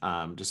experiment,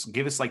 just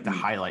give us like the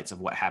highlights of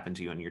what happened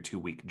to you on your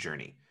 2-week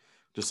journey.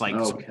 Just like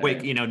some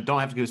quick, don't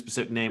have to give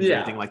specific names or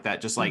anything like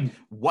that. Just like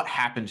what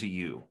happened to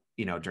you,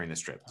 during this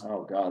trip.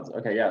 Oh God.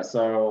 Okay. Yeah.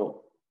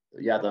 So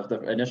yeah,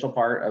 the initial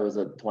part, it was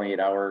a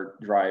 28-hour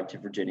drive to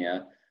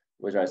Virginia,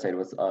 which I stayed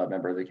with a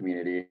member of the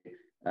community.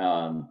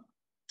 I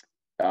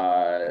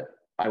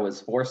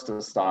was forced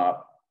to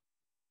stop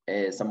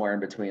somewhere in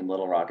between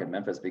Little Rock and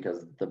Memphis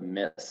because the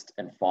mist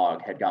and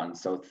fog had gotten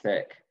so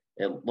thick.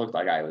 It looked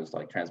like I was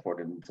like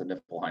transported into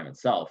Niflheim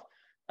itself.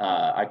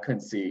 I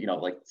couldn't see,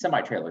 like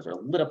semi-trailers are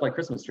lit up like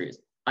Christmas trees.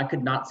 I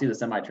could not see the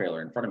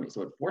semi-trailer in front of me.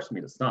 So it forced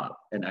me to stop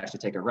and actually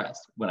take a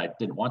rest when I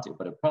didn't want to,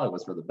 but it probably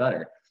was for the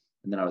better.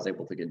 And then I was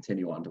able to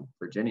continue on to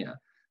Virginia.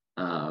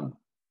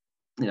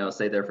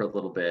 Stay there for a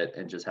little bit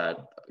and just had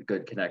a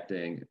good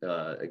connecting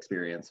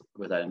experience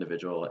with that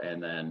individual.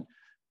 And then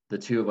the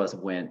two of us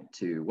went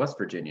to West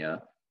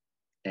Virginia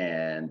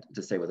and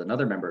to stay with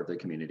another member of the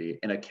community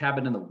in a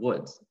cabin in the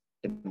woods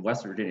in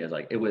West Virginia.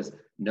 Like, it was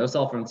no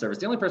cell phone service.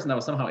 The only person that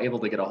was somehow able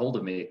to get a hold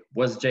of me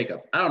was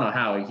Jacob. I don't know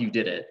how you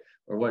did it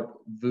or what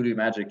voodoo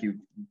magic you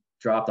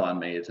dropped on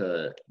me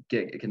to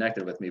get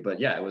connected with me. But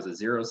yeah, it was a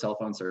zero cell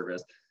phone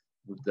service.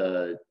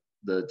 The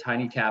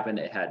tiny cabin,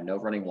 it had no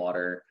running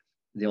water.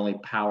 The only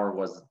power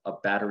was a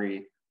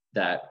battery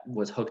that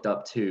was hooked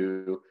up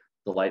to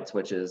the light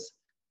switches.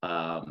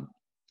 There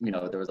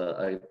was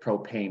a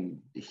propane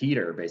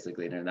heater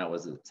basically, and that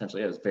was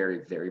essentially, it was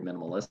very, very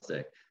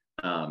minimalistic.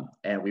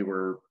 And we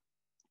were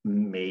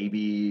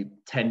maybe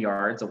 10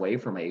 yards away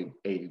from a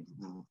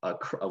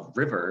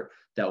river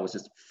that was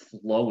just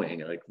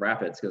flowing like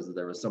rapids because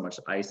there was so much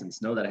ice and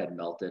snow that had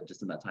melted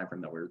just in that time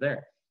frame that we were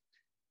there.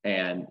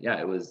 And yeah,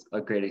 it was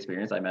a great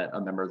experience. I met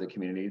a member of the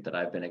community that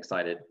I've been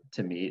excited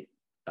to meet.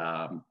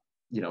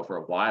 For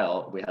a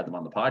while. We had them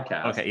on the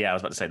podcast. Okay, yeah, I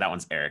was about to say that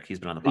one's Eric. He's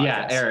been on the podcast.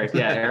 Yeah, Eric.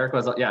 Yeah,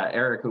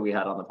 Eric, who we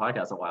had on the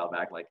podcast a while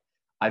back. Like,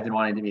 I've been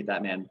wanting to meet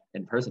that man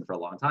in person for a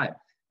long time,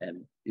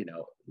 and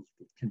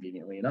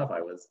conveniently enough, I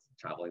was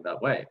traveling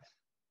that way.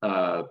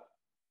 And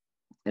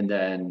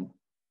then,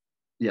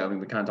 we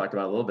kind of talked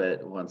about it a little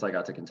bit. Once I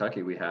got to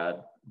Kentucky, we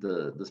had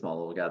the small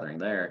little gathering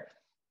there,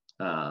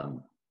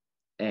 and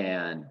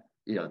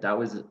that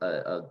was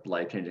a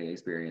life-changing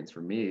experience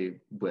for me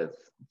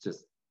with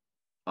just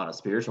on a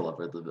spiritual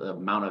level, the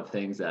amount of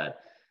things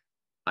that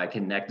I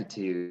connected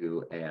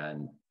to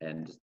and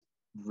just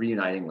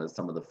reuniting with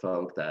some of the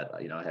folk that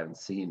I haven't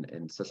seen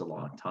in such a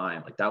long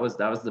time. Like that was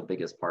the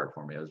biggest part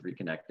for me. I was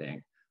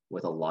reconnecting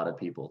with a lot of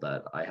people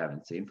that I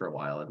haven't seen for a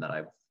while and that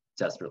I've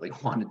desperately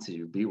wanted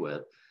to be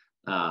with.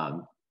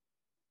 And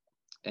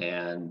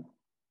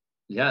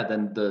yeah,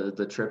 then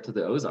the trip to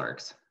the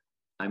Ozarks.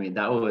 I mean,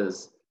 that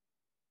was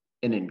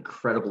an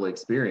incredible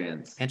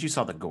experience. And you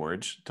saw the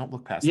gorge. Don't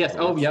look past. Yes.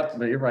 Oh, yep.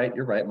 You're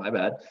right. My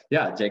bad.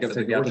 Yeah, Jacob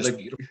took me out to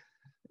the.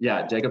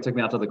 Yeah, Jacob took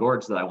me out to the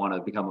gorge that I want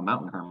to become a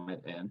mountain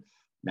hermit in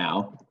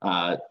now.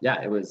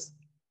 It was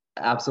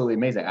absolutely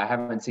amazing. I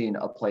haven't seen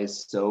a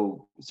place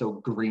so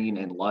green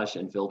and lush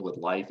and filled with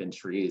life and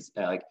trees.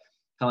 Like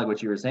kind of like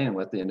what you were saying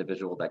with the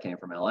individual that came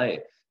from LA.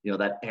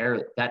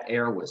 That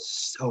air was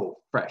so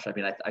fresh. I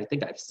mean, I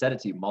think I've said it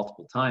to you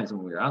multiple times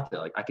when we were out there.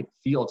 Like I could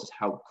feel just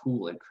how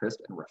cool and crisp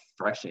and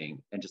refreshing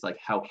and just like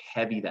how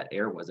heavy that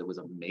air was. It was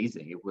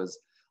amazing.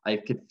 I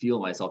could feel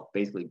myself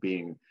basically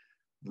being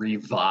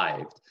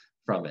revived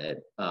from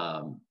it.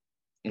 And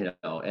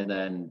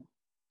then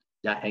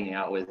hanging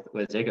out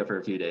with Jacob for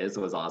a few days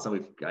was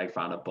awesome. I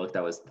found a book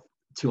that was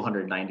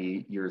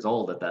 290 years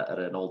old at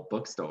an old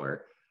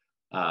bookstore.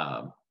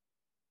 So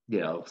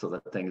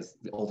that thing's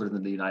older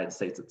than the United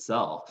States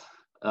itself.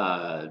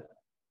 And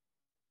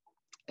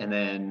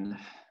then,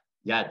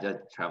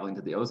 traveling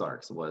to the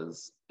Ozarks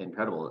was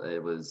incredible.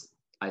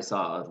 I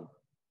saw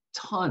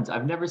tons.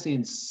 I've never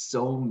seen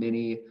so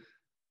many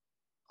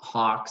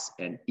hawks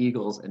and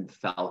eagles and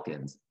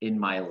falcons in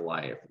my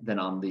life than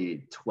on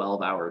the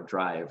 12-hour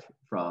drive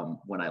from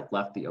when I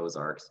left the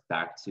Ozarks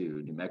back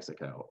to New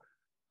Mexico.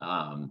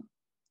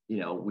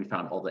 We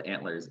found all the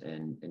antlers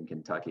in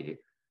Kentucky.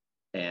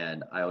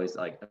 And I always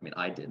I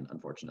didn't,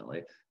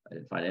 unfortunately. I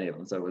didn't find any of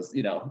them. So it was,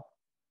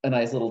 a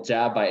nice little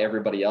jab by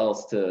everybody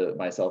else to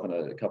myself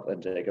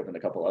and Jacob and a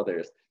couple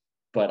others.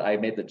 But I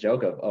made the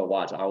joke of, oh,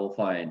 watch, I will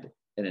find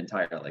an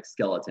entire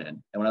skeleton.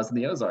 And when I was in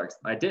the Ozarks,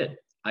 I did.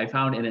 I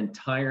found an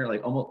entire,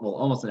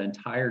 almost an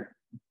entire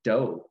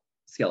doe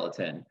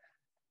skeleton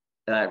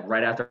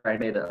right after I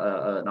made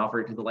an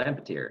offer to the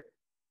lampeter.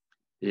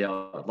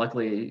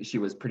 Luckily she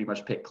was pretty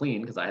much picked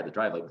clean because I had to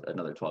drive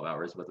another 12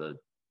 hours with a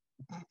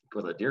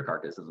deer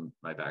carcass in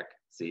my back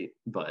seat.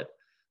 But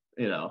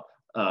it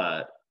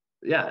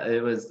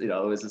was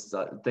just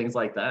things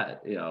like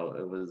that.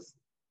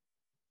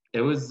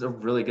 It was a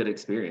really good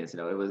experience.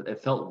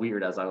 It felt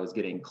weird as I was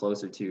getting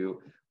closer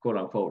to quote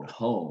unquote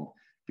home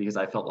because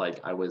I felt like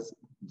I was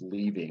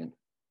leaving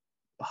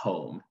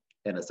home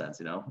in a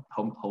sense,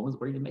 home is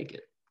where you make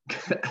it.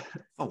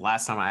 The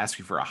last time I asked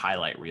you for a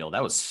highlight reel,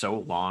 that was so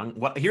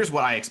long. Here's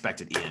what I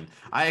expected, Ian.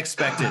 I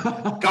expected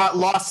got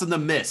lost in the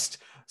mist,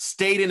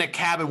 stayed in a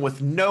cabin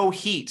with no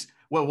heat.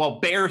 Well,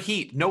 bare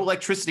heat, no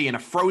electricity, and a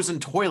frozen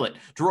toilet.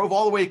 Drove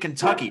all the way to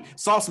Kentucky,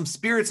 saw some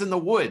spirits in the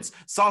woods,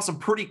 saw some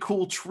pretty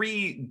cool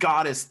tree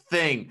goddess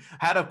thing,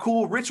 had a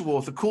cool ritual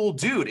with a cool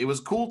dude. It was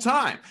a cool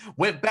time.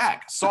 Went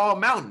back, saw a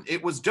mountain.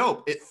 It was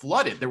dope. It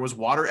flooded. There was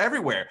water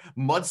everywhere.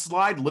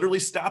 Mudslide literally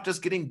stopped us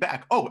getting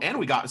back. Oh, and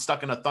we got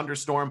stuck in a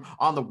thunderstorm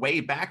on the way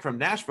back from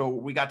Nashville,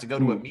 where we got to go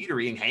to a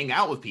meadery and hang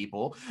out with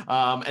people.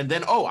 And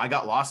then, I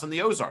got lost in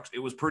the Ozarks. It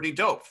was pretty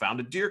dope. Found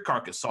a deer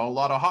carcass, saw a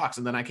lot of hawks,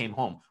 and then I came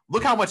home.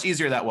 Look how much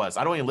easier that was.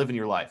 I don't even live in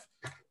your life.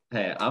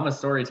 Hey, I'm a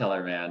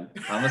storyteller, man.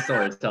 I'm a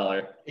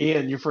storyteller.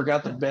 Ian, you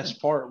forgot the best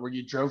part where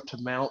you drove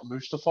to Mount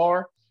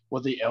Mustafar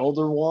with the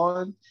Elder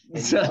Wand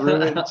and you threw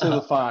it into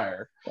the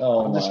fire.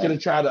 I'm just gonna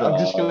try to.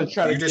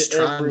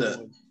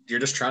 You're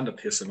just trying to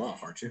piss him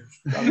off, aren't you?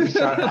 I'm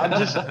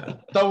just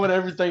throwing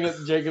everything at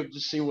Jacob to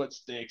see what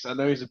sticks. I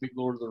know he's a big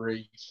Lord of the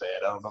Rings fan.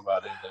 I don't know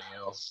about anything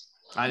else.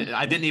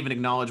 I didn't even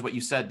acknowledge what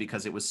you said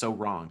because it was so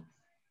wrong.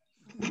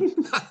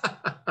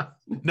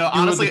 No,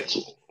 honestly,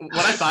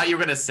 what I thought you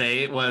were going to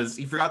say was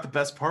you forgot the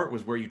best part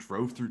was where you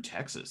drove through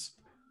Texas.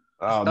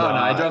 Oh, no,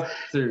 I drove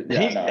through.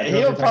 He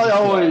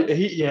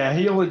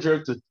only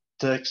drove to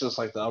Texas,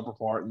 like the upper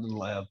part, and then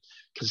left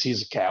because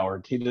he's a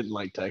coward. He didn't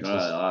like Texas.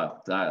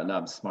 No,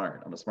 I'm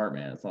smart. I'm a smart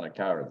man. It's not a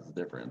coward. It's a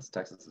difference.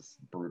 Texas is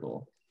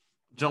brutal.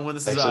 Gentlemen,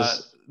 this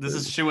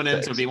is shooing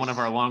in to be one of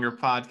our longer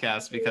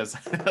podcasts because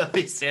of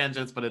these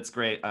tangents, but it's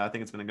great. I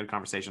think it's been a good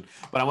conversation.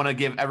 But I want to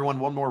give everyone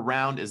one more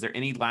round. Is there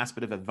any last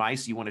bit of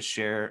advice you want to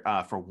share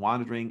for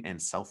wandering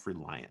and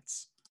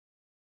self-reliance?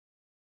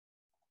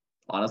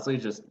 Honestly,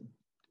 just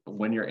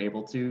when you're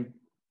able to,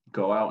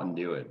 go out and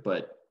do it,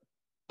 but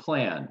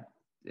plan.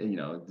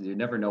 You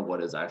never know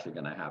what is actually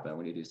going to happen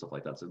when you do stuff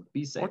like that. So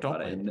be safe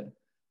about it.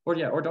 Or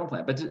don't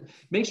plan, but just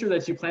make sure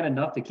that you plan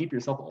enough to keep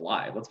yourself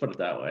alive. Let's put it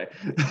that way.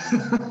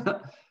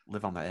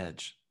 Live on the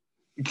edge.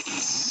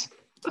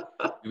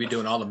 We'll be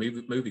doing all the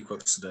movie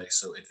quotes today,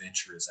 so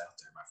adventure is out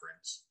there, my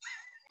friends.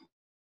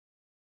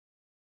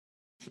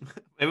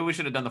 Maybe we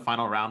should have done the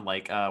final round.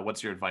 Like,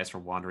 what's your advice for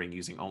wandering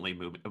using only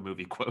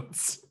movie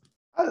quotes?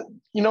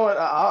 You know what?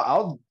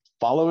 I'll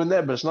follow in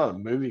that, but it's not a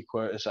movie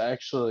quote. It's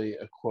actually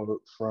a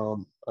quote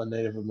from a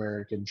Native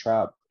American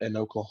tribe in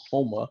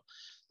Oklahoma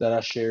that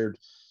I shared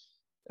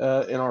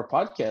in our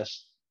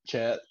podcast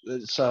chat.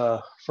 It's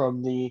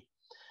from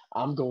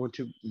I'm going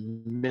to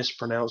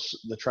mispronounce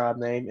the tribe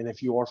name, and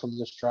if you are from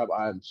this tribe,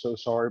 I'm so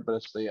sorry, but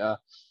it's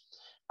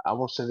I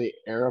want to say the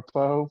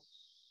Arapaho,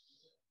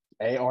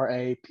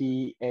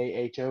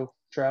 Arapao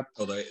tribe.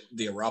 Oh,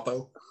 the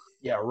Arapaho?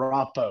 Yeah,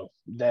 Arapaho.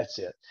 That's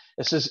it.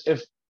 It says,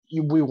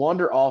 we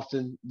wander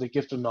often, the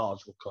gift of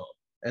knowledge will come.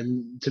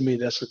 And to me,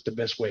 that's the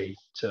best way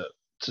to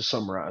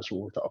summarize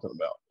what we're talking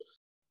about.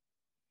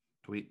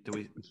 Do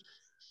we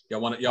Y'all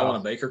want a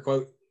Baker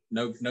quote?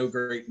 No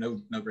great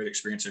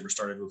experience ever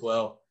started with,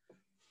 well,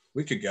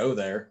 we could go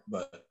there,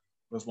 but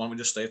why don't we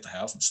just stay at the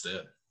house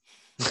instead?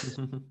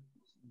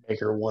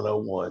 Baker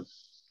 101.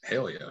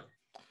 Hell yeah.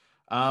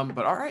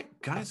 But all right,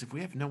 guys, if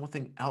we have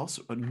nothing else,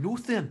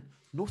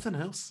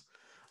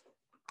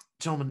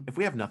 gentlemen, if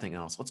we have nothing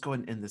else, let's go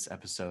ahead and end this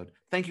episode.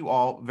 Thank you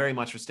all very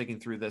much for sticking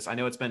through this. I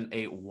know it's been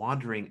a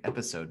wandering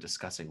episode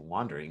discussing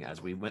wandering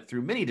as we went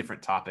through many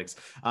different topics,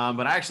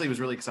 but I actually was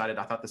really excited.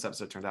 I thought this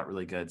episode turned out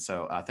really good.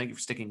 So thank you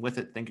for sticking with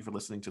it. Thank you for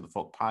listening to the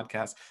Folk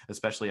Podcast,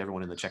 especially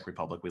everyone in the Czech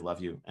Republic. We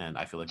love you, and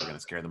I feel like we're going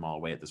to scare them all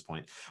away at this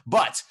point.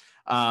 But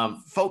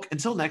folk,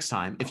 until next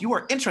time, if you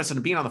are interested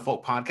in being on the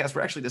Folk Podcast,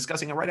 we're actually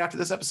discussing it right after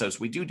this episode. So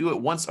we do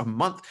it once a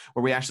month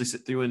where we actually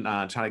sit through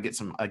and try to get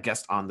a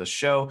guest on the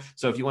show.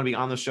 So if you want to be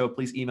on the show,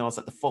 please email us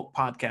at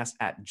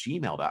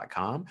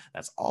thefolkpodcast@gmail.com.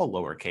 That's all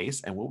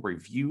lowercase, and we'll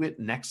review it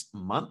next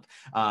month.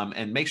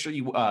 And make sure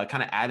you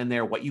kind of add in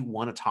there what you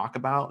want to talk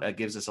about. It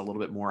gives us a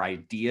little bit more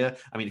idea.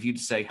 I mean, if you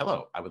just say,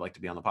 hello, I would like to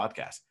be on the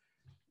podcast,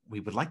 we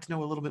would like to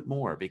know a little bit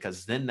more,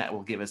 because then that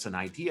will give us an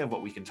idea of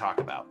what we can talk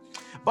about.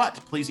 But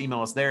please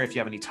email us there if you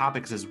have any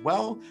topics as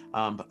well.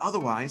 But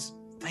otherwise,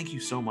 thank you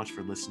so much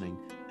for listening.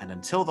 And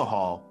until the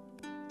hall,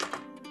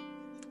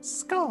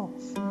 skull.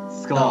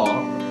 Skull.